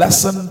a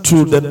blessing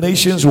to the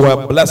nations. You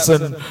are a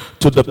blessing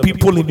to the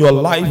people in your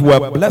life. You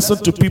are a blessing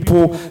to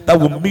people that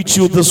will meet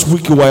you this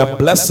week. You are a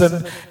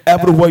blessing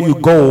everywhere you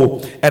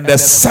go. And the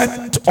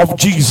scent of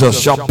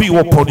Jesus shall be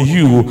upon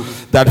you,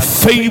 that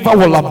favor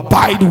will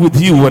abide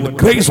with you and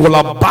grace will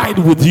abide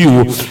with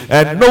you,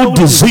 and no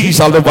disease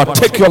shall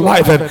overtake your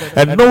life,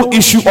 and no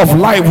issue of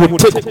life will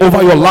take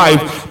over your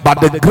life,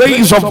 but the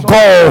grace of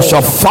God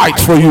shall fight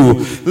for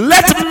you.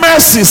 Let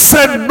mercy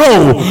say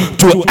no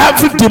to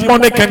every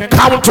demonic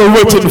encounter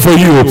waiting for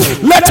you.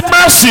 Let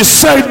mercy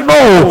say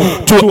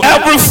no to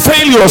every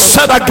failure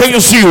set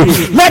against you.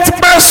 Let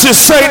mercy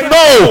say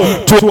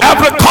no to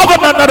every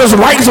covenant that is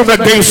rising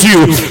against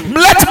you.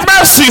 Let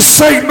mercy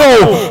say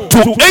no to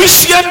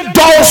ancient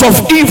doors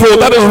of evil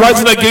that is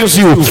rising against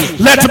you.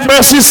 Let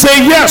mercy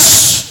say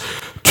yes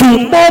to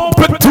more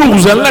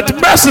breakthroughs, and let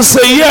mercy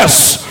say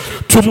yes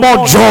to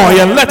more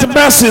joy, and let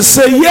mercy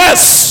say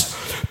yes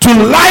to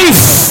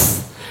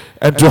life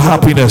and to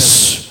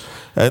happiness.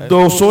 And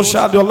though so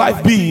shall your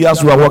life be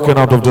as we are walking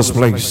out of this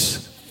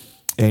place.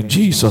 In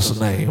Jesus'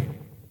 name.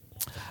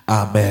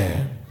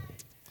 Amen.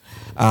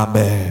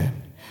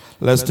 Amen.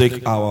 Let's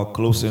take our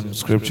closing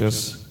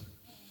scriptures.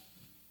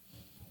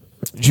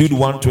 Jude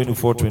 1,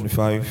 24,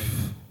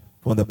 25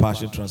 from the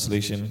Passion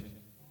Translation.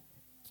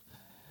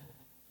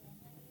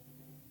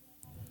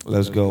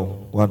 Let's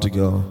go. Want to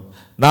go.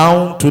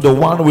 Now to the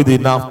one with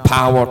enough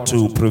power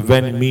to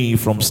prevent me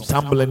from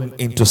stumbling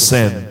into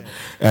sin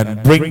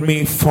and bring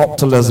me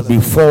faultless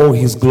before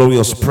his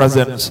glorious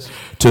presence,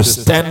 to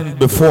stand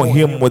before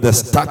him with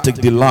ecstatic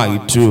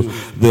delight, to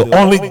the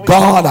only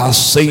God our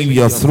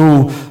Savior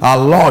through our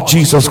Lord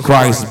Jesus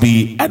Christ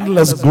be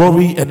endless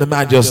glory and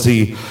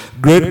majesty,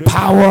 great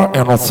power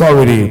and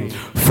authority,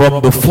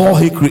 from before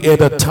he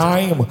created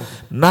time,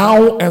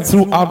 now and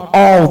throughout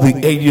all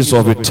the ages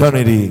of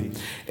eternity.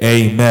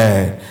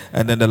 Amen.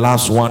 And then the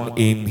last one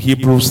in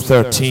Hebrews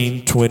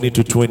 13, 20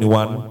 to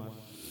 21.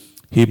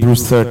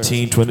 Hebrews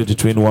 13, 20 to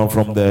 21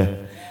 from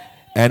the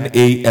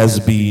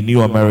NASB,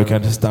 New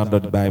American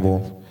Standard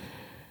Bible.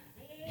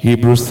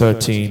 Hebrews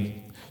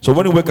 13. So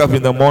when you wake up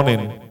in the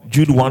morning,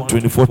 Jude 1,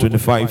 24,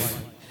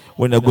 25.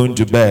 When you're going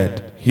to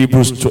bed,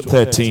 Hebrews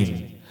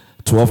 13,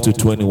 12 to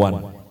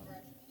 21.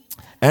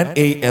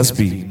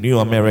 NASB, New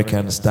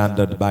American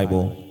Standard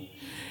Bible.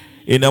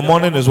 In the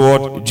morning is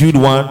what? Jude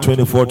 1,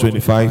 24,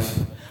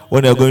 25.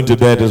 When you're going to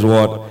bed is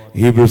what?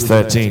 Hebrews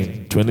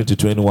 13, 20 to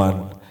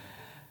 21.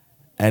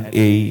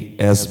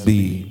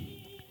 NASB.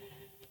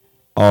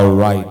 All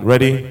right.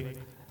 Ready?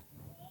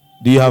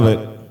 Do you have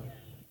it?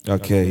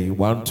 Okay.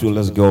 1, 2,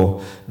 let's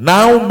go.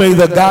 Now may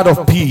the God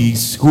of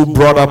peace, who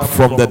brought up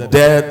from the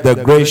dead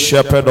the great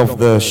shepherd of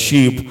the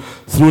sheep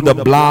through the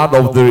blood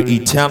of the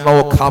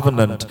eternal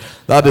covenant,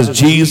 that is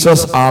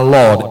Jesus our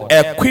Lord,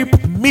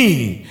 equip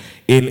me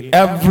in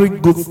every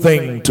good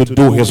thing to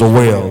do his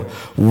will,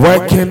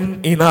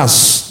 working in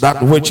us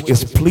that which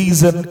is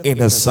pleasing in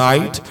his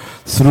sight,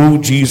 through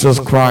Jesus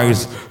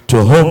Christ,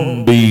 to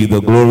whom be the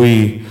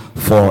glory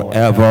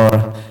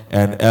forever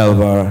and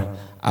ever.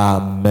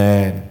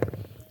 Amen.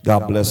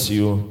 God bless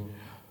you.